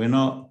 We're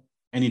not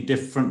any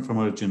different from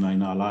Arjuna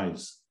in our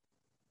lives.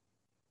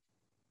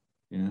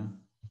 Yeah.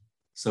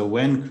 So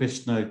when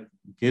Krishna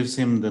gives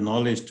him the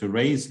knowledge to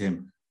raise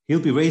him, he'll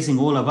be raising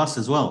all of us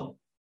as well.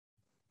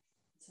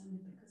 It's only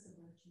because of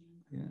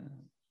Arjuna. Yeah.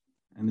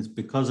 And it's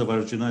because of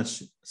Arjuna,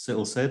 as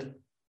Siddle said,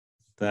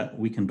 that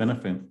we can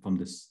benefit from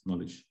this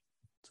knowledge.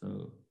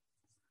 So,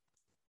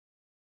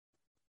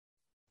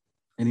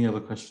 any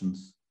other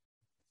questions?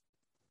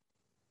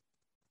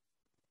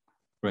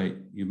 Great,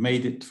 you've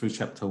made it through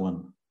chapter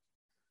 1.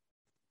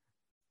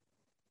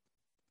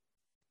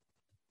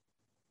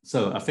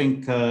 So I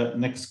think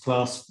next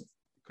class,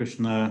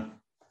 Krishna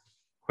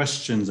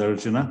questions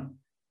Arjuna,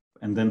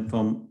 and then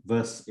from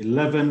verse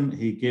 11,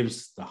 he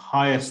gives the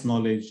highest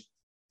knowledge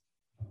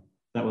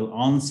that will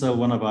answer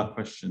one of our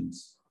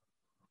questions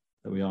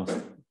that we asked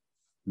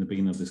in the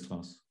beginning of this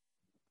class.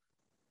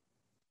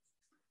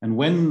 And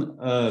when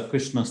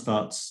Krishna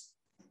starts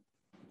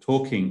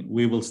talking,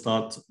 we will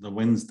start the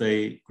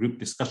Wednesday group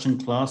discussion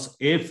class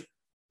if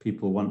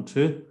people want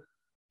to.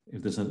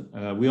 If there's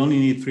we only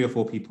need 3 or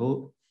 4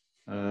 people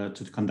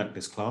to conduct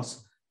this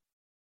class,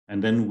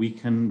 and then we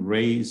can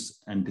raise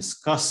and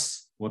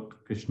discuss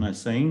what Krishna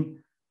is saying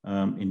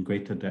in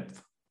greater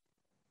depth.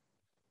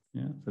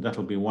 Yeah, so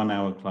that'll be a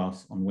 1-hour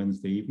class on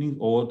Wednesday evening,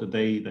 or the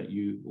day that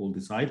you all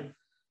decide.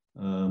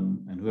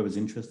 And whoever's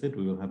interested,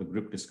 we will have a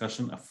group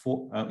discussion,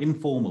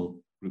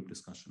 informal group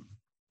discussion.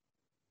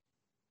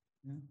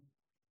 Yeah,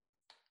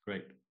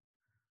 great.